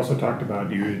we also talked about,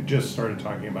 you just started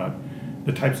talking about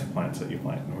the types of plants that you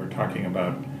plant. And we're talking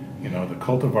about, you know, the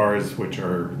cultivars, which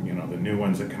are, you know, the new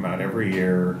ones that come out every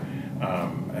year.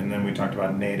 And then we talked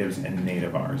about natives and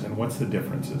nativars. And what's the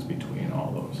differences between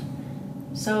all those?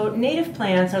 So native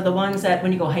plants are the ones that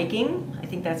when you go hiking, I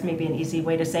think that's maybe an easy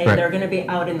way to say, Right. they're going to be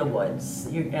out in the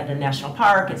woods. You're at a national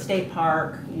park, a state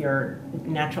park, your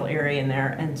natural area in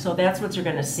there. And so that's what you're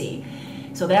going to see.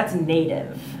 So that's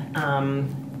native.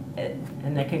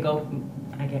 And that can go,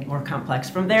 I get more complex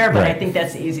from there, but I Right. think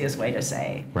that's the easiest way to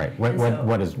say. Right. And so-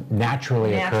 What is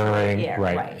naturally occurring, yeah,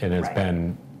 right, right, and it's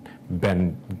right.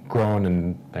 been grown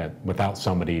and without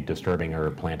somebody disturbing or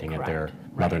planting it there.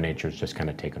 Correct, Mother right. Nature's just kind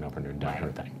of taken over and done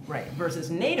her thing. Right, versus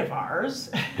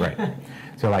nativars. Right.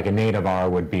 So like a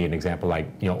nativar would be an example, like,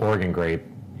 you know, Oregon grape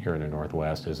here in the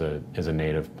Northwest is a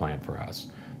native plant for us.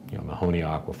 You know,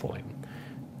 Mahonia aquifolium.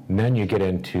 And then you get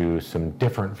into some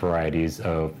different varieties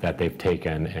that they've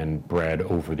taken and bred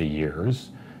over the years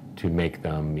to make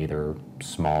them either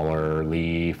smaller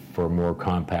leaf or more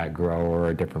compact grow or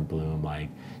a different bloom, like,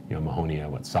 you know,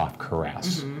 Mahonia, soft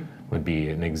caress would be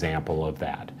an example of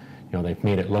that. You know, they've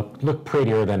made it look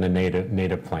prettier than a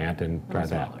native plant and try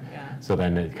that. smaller, yeah. So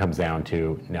then it comes down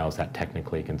to, now is that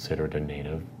technically considered a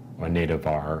native, or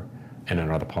nativar, and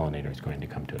another pollinator is going to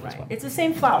come to it as well. It's the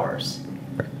same flowers.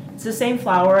 It's the same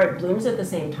flower. It blooms at the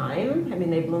same time. I mean,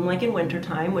 they bloom like in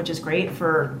wintertime, which is great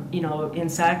for, you know,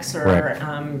 insects or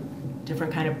Right.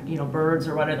 different kind of, you know, birds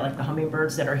or whatever, like the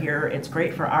hummingbirds that are here. It's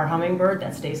great for our hummingbird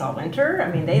that stays all winter. I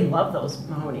mean, they love those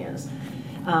Mahonias.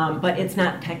 But it's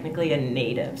not technically a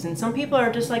natives. And some people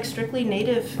are just like strictly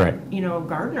native, Right. you know,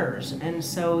 gardeners. And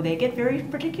so they get very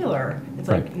particular. It's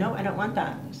like, Right. no, I don't want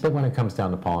that. But when it comes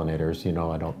down to pollinators, you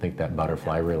know, I don't think that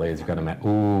butterfly really is going to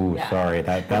ooh, Yeah. sorry,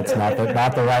 that's not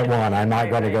the right one. I'm not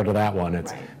going to go to that one.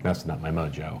 It's Right. messing up my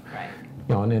mojo. Right.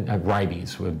 You know, and then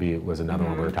ribes was another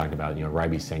one we were talking about. You know,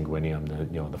 ribes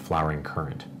sanguineum, the flowering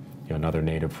currant. You know, another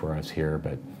native for us here.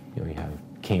 But you know, you have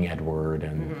King Edward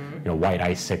and you know, white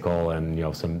icicle, and you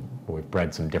know, we've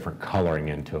bred some different coloring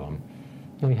into them.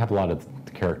 You know, you have a lot of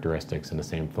the characteristics and the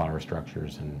same flower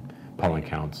structures and pollen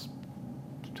counts.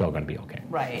 Still going to be okay.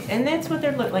 Right, and that's what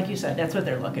they're like you said. That's what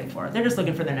they're looking for. They're just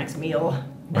looking for their next meal.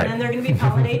 And then they're going to be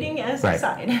pollinating as Right. a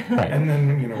side. Right. And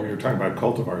then, we were talking about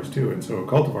cultivars too, and so a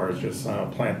cultivar is just a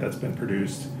plant that's been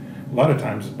produced a lot of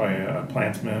times by a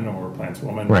plantsman or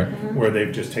plantswoman, Right. where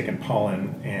they've just taken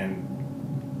pollen and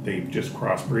they just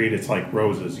crossbreed. It's like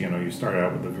roses, you start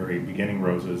out with the very beginning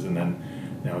roses, and then,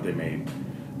 they made,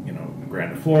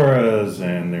 grandifloras,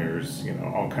 and there's,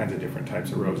 all kinds of different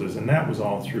types of roses, and that was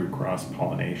all through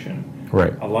cross-pollination.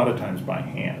 Right. A lot of times by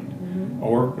hand.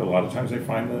 Or a lot of times they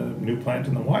find the new plant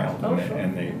in the wild,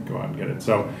 and they go out and get it.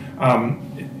 So,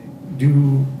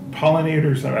 do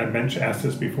pollinators, asked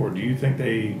this before, do you think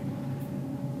they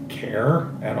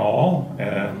care at all?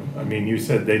 You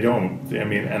said they don't.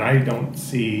 And I don't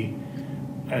see,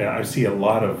 I see a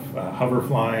lot of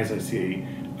hoverflies. I see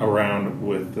around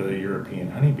with the European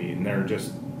honeybee, and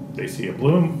they see a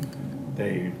bloom,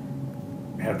 they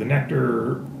have the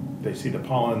nectar, they see the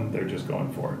pollen, they're just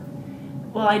going for it.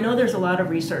 Well, I know there's a lot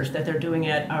of research that they're doing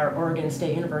at our Oregon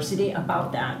State University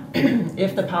about that.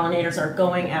 If the pollinators are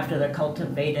going after the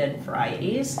cultivated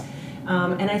varieties.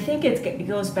 And I think it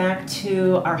goes back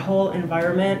to our whole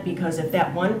environment, because if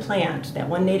that one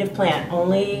native plant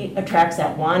only attracts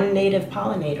that one native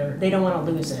pollinator, they don't want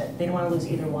to lose it. They don't want to lose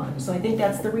either one. So I think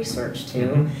that's the research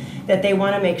too, that they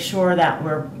want to make sure that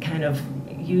we're kind of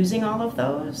using all of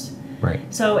those. Right.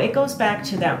 So it goes back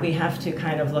to that we have to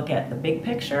kind of look at the big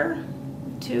picture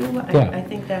too. I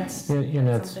think that's something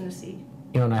to see.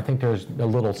 And I think there's a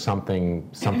little something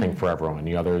for everyone.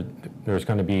 There's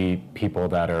going to be people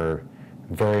that are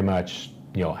very much,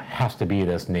 has to be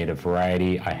this native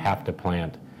variety. I have to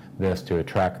plant this to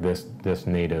attract this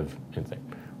native insect.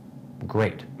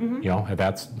 Great. If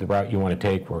that's the route you want to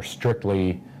take, we're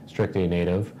strictly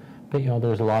native. But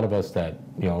there's a lot of us that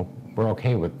we're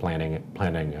okay with planting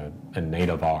a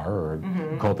native R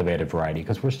or cultivated variety,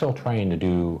 because we're still trying to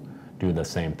do the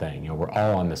same thing. We're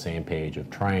all on the same page of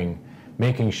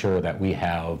making sure that we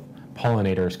have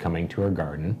pollinators coming to our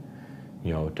garden,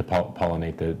 to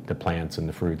pollinate the plants and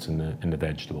the fruits and the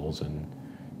vegetables, and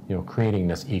creating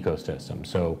this ecosystem.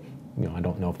 So I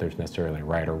don't know if there's necessarily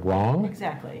right or wrong.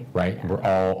 Exactly. Right. Yeah. We're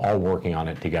all working on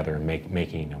it together and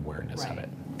making awareness of it.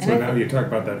 So now you talk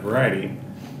about that variety.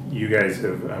 You guys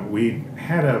have, we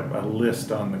had a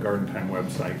list on the Garden Time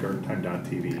website,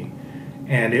 gardentime.tv,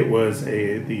 and it was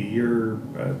the year,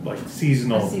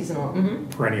 seasonal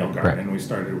perennial garden. Right. And we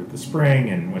started with the spring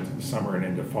and went to the summer and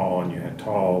into fall, and you had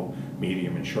tall,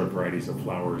 medium, and short varieties of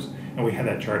flowers. And we had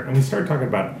that chart, and we started talking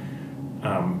about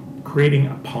creating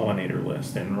a pollinator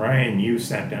list. And Ryan, you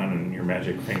sat down in your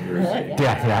magic fingers.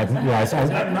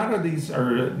 None of these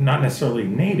are not necessarily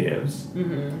natives,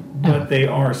 but they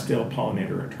are still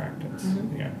pollinator attractants.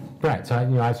 Yeah. Right. So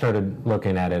I started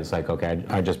looking at it as okay,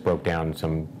 I just broke down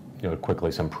some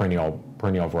quickly some perennial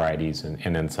varieties,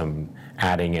 and then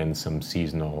adding in some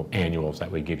seasonal annuals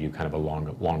that would give you kind of a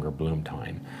longer bloom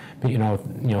time. But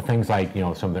things like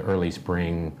some of the early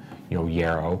spring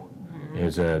yarrow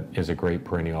is a great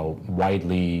perennial,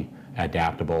 widely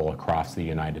adaptable across the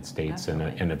United States in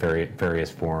a various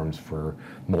forms for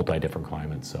different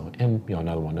climates. So, and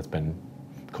another one that's been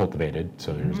cultivated,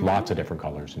 so there's lots of different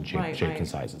colors and shapes and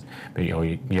sizes. But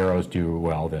yarrows do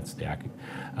well. That's the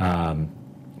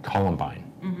columbine.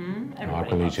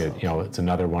 Aqualegia, it's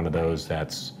another one of those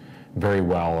that's very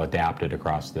well adapted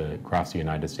across the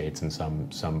United States in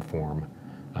some form.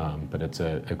 But it's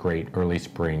a great early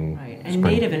spring. Right, and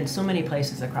native in so many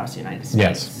places across the United States.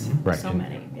 Yes, right. So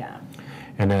many, yeah.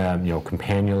 And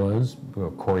campanulas,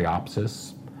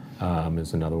 coreopsis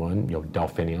is another one.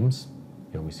 Delphiniums,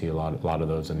 we see a lot of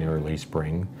those in the early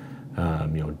spring.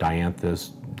 Dianthus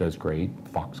does great.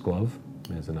 Foxglove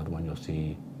is another one you'll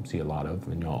see a lot of,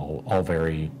 and all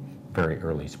very, very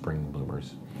early spring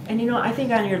bloomers. And I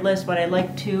think on your list, what I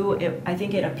like too, I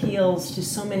think it appeals to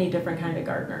so many different kind of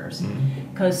gardeners,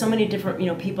 because so many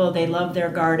different people, they love their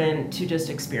garden to just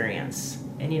experience,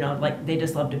 and they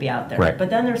just love to be out there. Right. But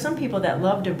then there's some people that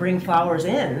love to bring flowers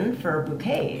in for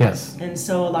bouquets. Yes. And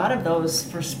so a lot of those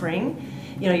for spring,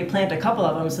 you plant a couple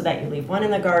of them so that you leave one in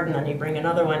the garden, and you bring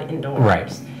another one indoors.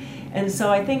 Right. And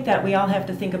so I think that we all have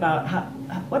to think about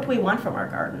what do we want from our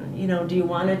garden? Do you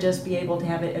want to just be able to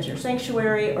have it as your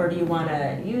sanctuary, or do you want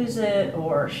to use it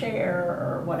or share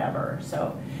or whatever?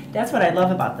 So that's what I love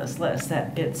about this list,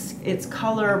 that it's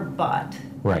color but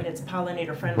and it's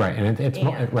pollinator friendly. Right, and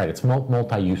it's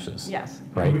multi-uses. Yes.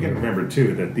 Right. We can remember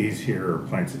too that these here are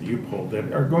plants that you pulled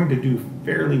that are going to do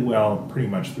fairly well pretty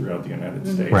much throughout the United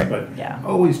States. Right. But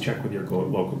always check with your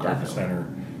local garden center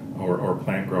or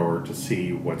plant grower to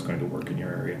see what's going to work in your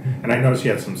area. And I noticed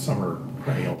you had some summer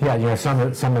perennial. Yeah, some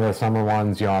of the summer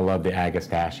ones, I love the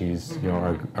agastaches,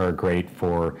 are great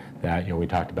for that. We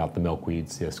talked about the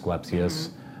milkweeds, the asclepias,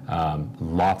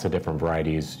 Lots of different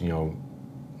varieties,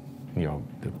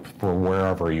 for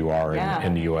wherever you are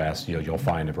in the U.S., you'll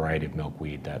find a variety of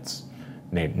milkweed that's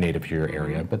native to your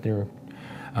area. But there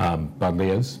are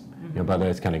buddleias.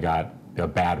 Buddleias kind of got a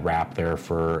bad rap there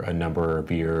for a number of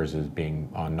years as being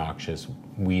on noxious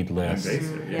weed lists.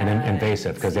 Invasive, and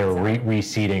invasive because they were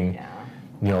reseeding,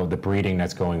 the breeding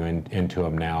that's going into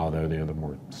them now. They're the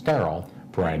more sterile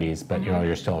varieties, but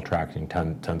you're still attracting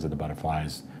tons of the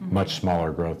butterflies, much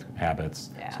smaller growth habits.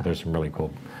 So there's some really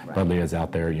cool buddleias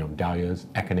out there. Dahlias,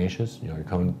 echinaceas, your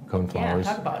cone flowers.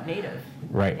 Yeah, talk about native.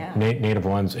 Right, native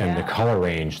ones, and the color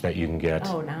range that you can get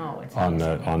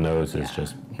on those is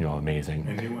just amazing.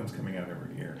 And new ones coming out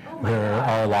every year. There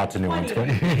are lots of new ones.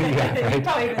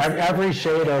 Every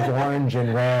shade of orange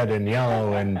and red and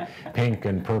yellow and pink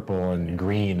and purple and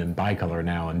green and bicolor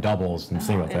now and doubles and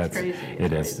singles. It's crazy.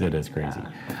 It is crazy.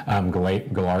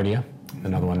 Gaillardia,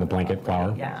 another one, the blanket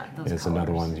flower. Is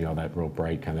another one, that real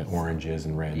bright kind of oranges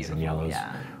and reds and yellows,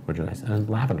 which are nice. And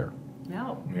lavender.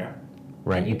 Yeah.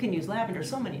 Right. And you can use lavender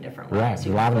so many different ways. Right.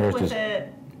 You Lavender can is cook with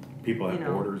it. People have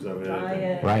borders of it. Dye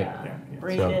it, Right.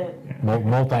 braid So, it.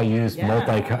 multi-use,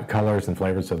 multi-colors and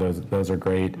flavors, so those are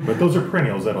great. But those are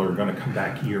perennials that are going to come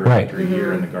back year after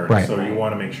year in the garden. So you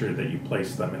want to make sure that you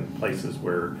place them in places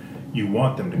where you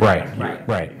want them to come back year.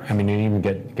 Right. I mean, you even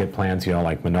get plants,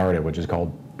 like Monarda, which is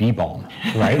called bee balm,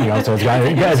 right? So it's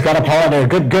got a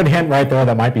pollinator. Good hint right there.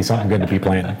 That might be something good to be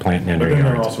planting in But your then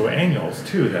there are yards. also annuals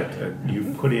too that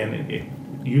you put in.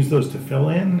 Use those to fill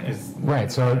in.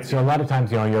 Right. So a lot of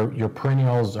times, your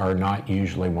perennials are not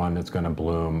usually one that's going to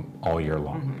bloom all year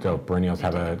long. So perennials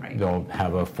they'll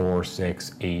have a 4,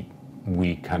 6, 8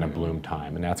 week kind of bloom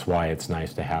time, and that's why it's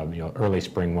nice to have early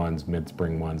spring ones, mid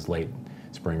spring ones, late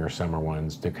spring or summer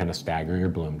ones to kind of stagger your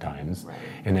bloom times.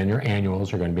 And then your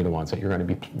annuals are going to be the ones that you're going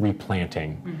to be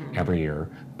replanting every year,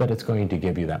 but it's going to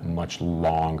give you that much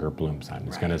longer bloom time.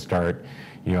 It's going to start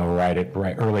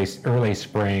right early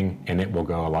spring, and it will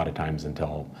go a lot of times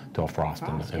until frost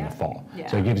in the fall.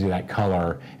 So it gives you that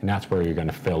color, and that's where you're going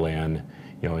to fill in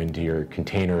into your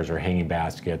containers or hanging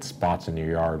baskets, spots in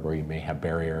your yard where you may have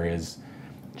bare areas,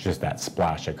 just that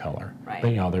splash of color.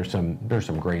 But there's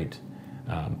some great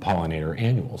pollinator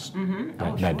annuals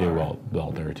that do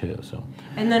well there too. So.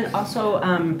 And then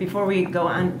also, before we go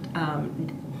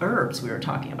on, herbs we were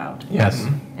talking about. Yes.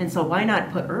 And so why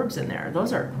not put herbs in there?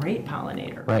 Those are great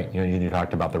pollinators. Right. You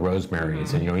talked about the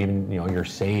rosemaries and even your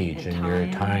sage and your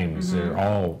thymes. They're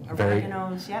all very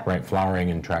flowering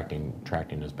and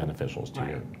attracting those beneficials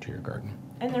to your garden.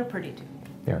 And they're pretty too.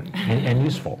 Yeah, and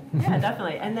useful. Yeah,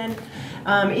 definitely. And then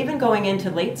even going into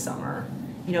late summer,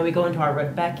 we go into our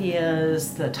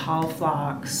rudbeckias, the tall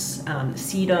phlox, the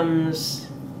sedums.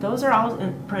 Those are all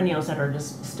perennials that are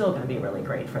just still going to be really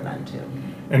great for them too.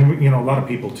 And a lot of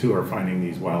people too are finding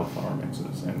these wildflower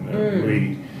mixes, and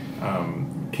we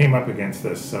came up against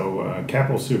this. So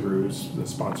Capital Subaru's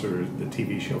sponsored the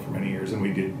TV show for many years, and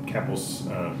we did Capital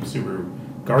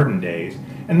Subaru Garden Days,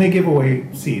 and they give away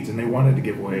seeds, and they wanted to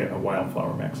give away a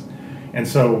wildflower mix. And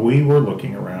so we were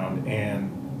looking around,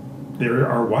 and there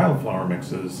are wildflower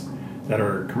mixes that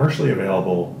are commercially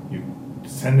available. You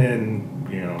send in,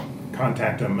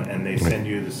 contact them, and they send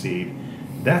you the seed.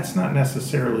 That's not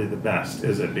necessarily the best,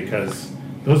 is it? Because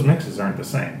those mixes aren't the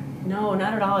same. No,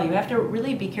 not at all. You have to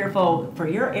really be careful for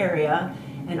your area,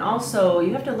 and also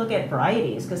you have to look at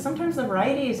varieties, because sometimes the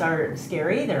varieties are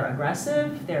scary, they're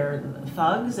aggressive, they're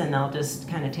thugs, and they'll just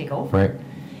kind of take over. Right.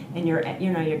 And you're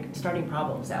starting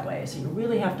problems that way. So you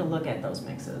really have to look at those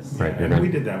mixes. Right. And we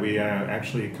did that. We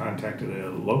actually contacted a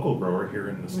local grower here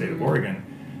in the state of Oregon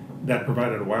that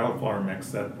provided a wildflower mix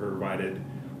that provided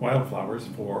wildflowers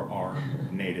for our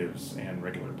natives and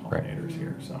regular pollinators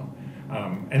here. So,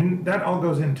 and that all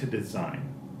goes into design.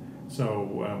 So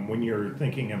when you're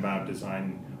thinking about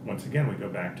design, once again, we go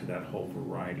back to that whole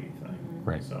variety thing.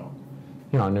 Right. So,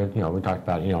 we talked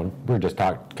about, we just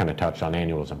kind of touched on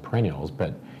annuals and perennials,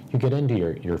 but you get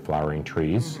into your flowering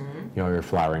trees, your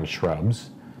flowering shrubs,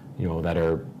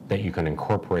 that you can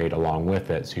incorporate along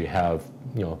with it. So you have,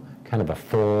 kind of a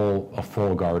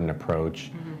full garden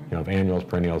approach. Of annuals,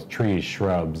 perennials, trees,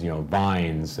 shrubs,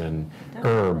 vines and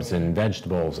herbs and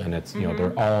vegetables, and it's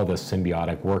they're all the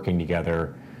symbiotic working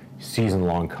together,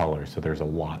 season-long colors. So there's a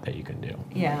lot that you can do.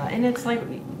 Yeah, and it's like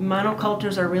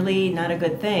monocultures are really not a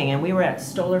good thing. And we were at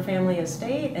Stoller Family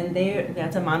Estate, and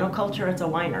that's a monoculture. It's a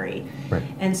winery,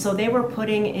 and so they were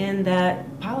putting in that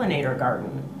pollinator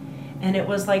garden, and it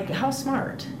was like, how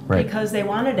smart, because they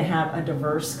wanted to have a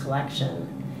diverse collection.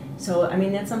 So, I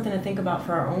mean, that's something to think about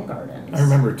for our own gardens. I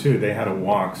remember too, they had a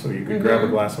walk, so you could grab a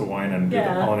glass of wine and do the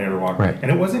pollinator walk. Right.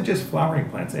 And it wasn't just flowering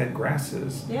plants, they had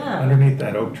grasses underneath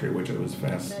that oak tree, which it was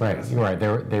fast. Right, you're right.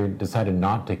 They decided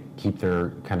not to keep their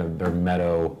their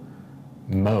meadow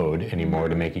mode anymore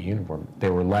to make it uniform.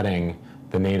 They were letting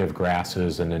the native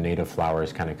grasses and the native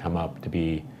flowers kind of come up to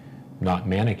be not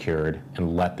manicured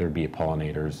and let there be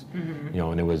pollinators.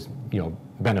 And it was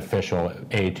beneficial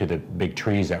to the big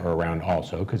trees that were around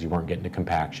also, because you weren't getting the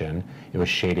compaction. It was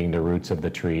shading the roots of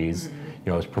the trees.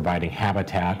 It was providing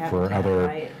habitat for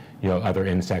other other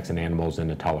insects and animals in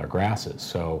the taller grasses.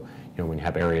 So when you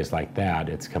have areas like that,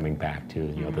 it's coming back to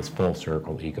this full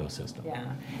circle ecosystem. Yeah,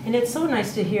 and it's so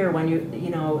nice to hear when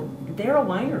they're a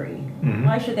winery.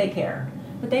 Why should they care?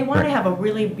 But they want to have a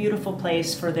really beautiful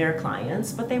place for their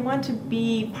clients, but they want to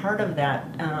be part of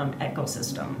that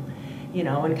ecosystem,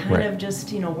 and kind of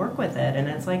just, work with it. And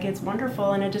it's like, it's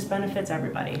wonderful, and it just benefits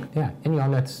everybody. Yeah, and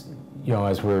that's,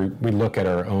 as we look at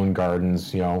our own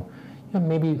gardens,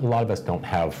 maybe a lot of us don't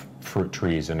have fruit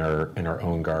trees in our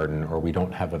own garden, or we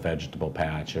don't have a vegetable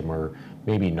patch, and we're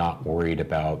maybe not worried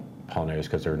about pollinators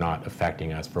because they're not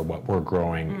affecting us for what we're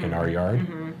growing in our yard.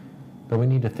 But we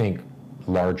need to think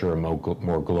larger and more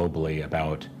globally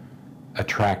about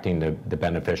attracting the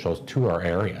beneficials to our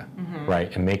area,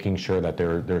 right? And making sure that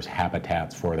there's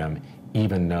habitats for them,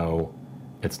 even though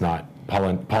it's not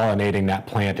pollinating that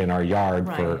plant in our yard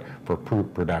for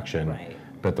fruit production,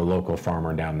 but the local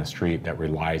farmer down the street that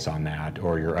relies on that,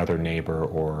 or your other neighbor,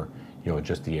 or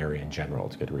just the area in general.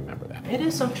 It's good to remember that. It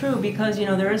is so true, because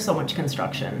there is so much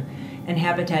construction, and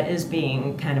habitat is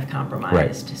being kind of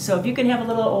compromised. So if you can have a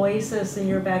little oasis in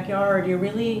your backyard,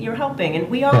 you're helping. And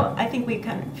we all, I think we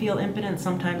kind of feel impotent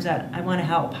sometimes that I want to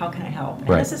help. How can I help? And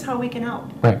this is how we can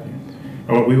help. Right.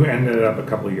 Well, we ended up a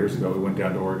couple of years ago, we went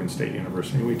down to Oregon State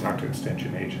University, we talked to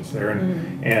extension agents there,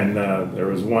 and there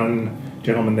was one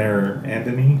gentleman there,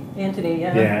 Anthony,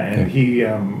 yeah, and he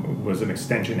was an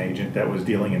extension agent that was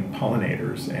dealing in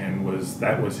pollinators, and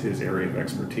that was his area of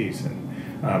expertise.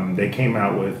 And they came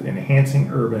out with enhancing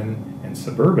urban and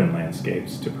suburban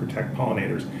landscapes to protect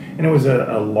pollinators. And it was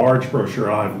a large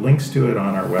brochure. I'll have links to it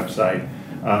on our website.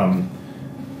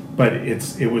 But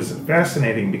it was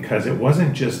fascinating because it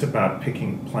wasn't just about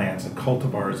picking plants and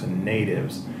cultivars and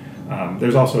natives.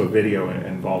 There's also a video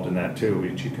involved in that too,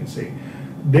 which you can see.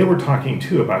 They were talking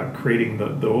too about creating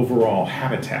the overall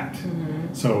habitat.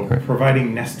 So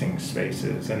providing nesting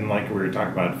spaces, and like we were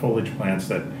talking about, foliage plants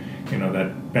that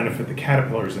that benefit the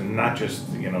caterpillars and not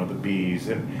just the bees.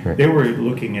 And they were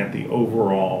looking at the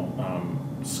overall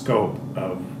scope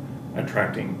of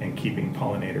attracting and keeping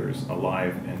pollinators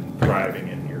alive and thriving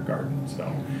in your garden.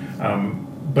 So,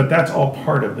 but that's all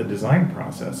part of the design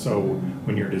process. So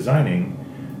when you're designing,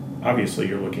 obviously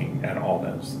you're looking at all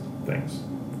those things.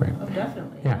 Right. Oh,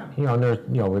 definitely. Yeah.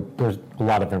 There's a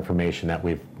lot of information that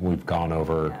we've gone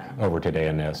over today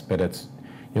in this, but it's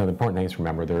the important thing is to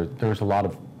remember there's a lot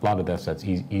of this that's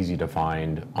easy to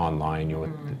find online.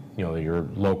 Your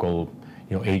local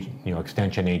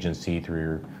extension agency through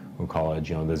your college,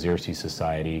 the Xerces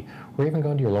Society, or even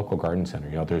going to your local garden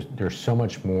center. There's so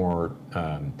much more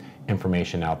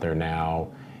information out there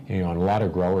now. And a lot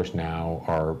of growers now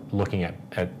are looking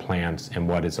at plants and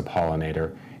what is a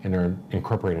pollinator, and they're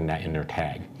incorporating that in their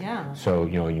tag. Yeah. So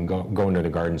you can go into the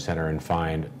garden center and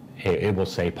find, hey, it will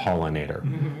say pollinator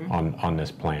on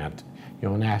this plant.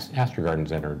 And ask your garden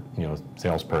center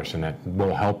salesperson that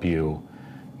will help you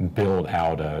build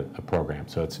out a program.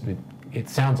 So it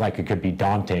sounds like it could be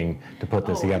daunting to put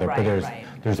this together, but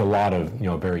there's a lot of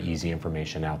very easy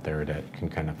information out there that can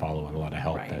kind of follow, and a lot of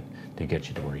help to get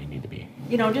you to where you need to be.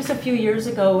 Just a few years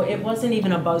ago, it wasn't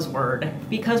even a buzzword,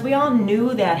 because we all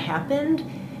knew that happened,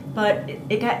 but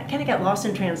it kind of got lost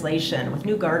in translation with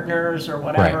new gardeners or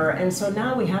whatever. And so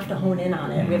now we have to hone in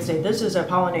on it. We have to say this is a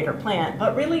pollinator plant,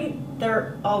 but really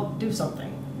they're all do something.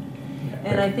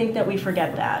 And I think that we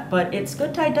forget that, but it's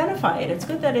good to identify it. It's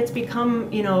good that it's become,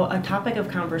 a topic of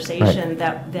conversation,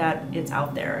 that it's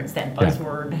out there. It's that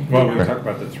buzzword. Well, we talk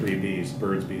about the 3 Bs,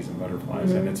 birds, bees, and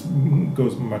butterflies, and it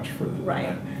goes much further than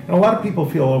that. And a lot of people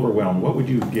feel overwhelmed. What would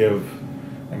you give?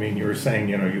 I mean, you were saying,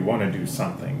 you want to do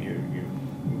something. You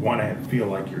want to feel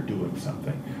like you're doing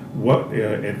something. What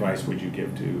advice would you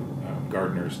give to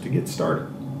gardeners to get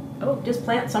started? Oh, just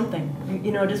plant something.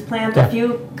 Just plant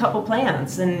a couple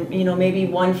plants, and maybe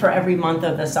one for every month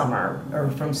of the summer, or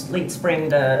from late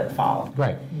spring to fall.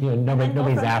 Right.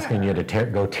 Nobody's asking you to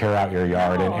go tear out your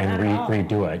yard and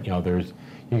redo it.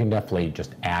 You can definitely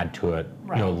just add to it,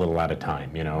 a little at a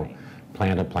time.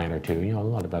 Plant a plant or two. A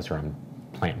lot of us are on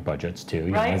plant budgets too,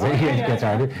 you Right. know, as it Yeah. gets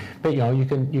harder. But you know,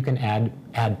 you can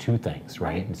add two things,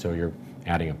 right? And so you're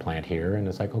adding a plant here, and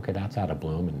it's like, okay, that's out of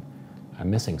bloom, and I'm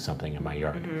missing something in my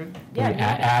yard. Yeah, You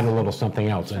add a little something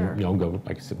else, Sure. and you know, go,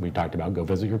 like we talked about, go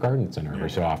visit your garden center every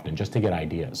so often just to get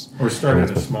ideas. Or start And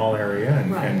in that's a small area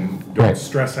Right. and don't Right.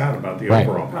 stress out about the Right.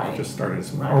 overall. Right. Just start in a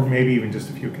small, Right. or maybe even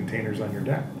just a few containers on your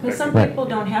deck. Because some Right. people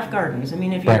don't have gardens. I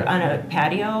mean, if you're Right. on a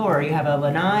patio or you have a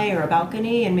lanai or a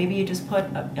balcony, and maybe you just put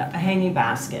a hanging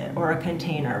basket or a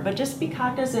container, but just be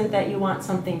cognizant that you want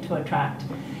something to attract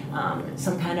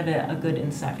some kind of a good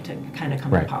insect to kind of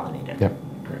come Right. and pollinate it. Yep.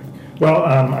 Great. Well,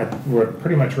 what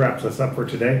pretty much wraps us up for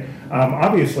today.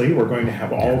 Obviously, we're going to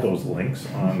have all those links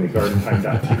on the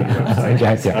GardenTime.tv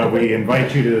website. Yeah. We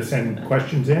invite you to send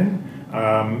questions in,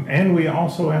 and we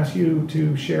also ask you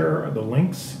to share the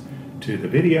links to the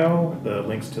video, the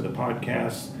links to the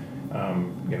podcast.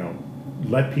 You know,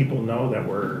 let people know that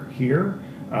we're here,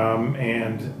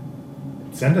 and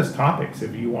send us topics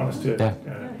if you want us to. Yeah.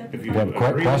 If If you have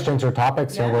questions or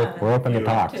topics, you know, we're open to you-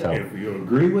 talk. So If you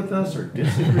agree with us or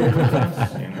disagree with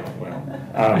us, you know,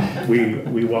 well,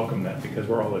 we welcome that because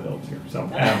we're all adults here. So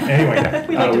anyway,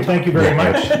 we thank you very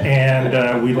much,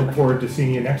 and we look forward to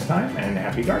seeing you next time, and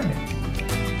happy gardening.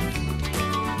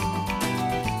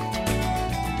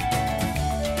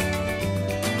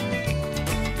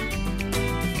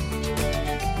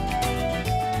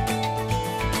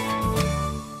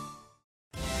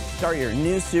 Start your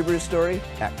new Subaru story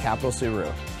at Capital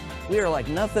Subaru. We are like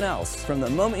nothing else. From the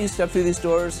moment you step through these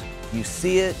doors, you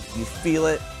see it, you feel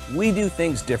it. We do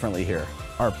things differently here.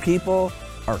 Our people,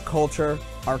 our culture,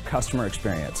 our customer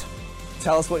experience.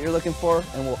 Tell us what you're looking for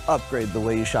and we'll upgrade the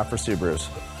way you shop for Subarus.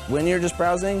 When you're just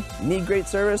browsing, need great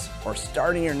service, or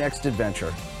starting your next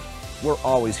adventure, we're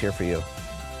always here for you.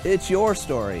 It's your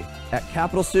story at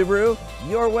Capital Subaru,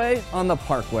 your way on the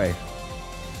Parkway.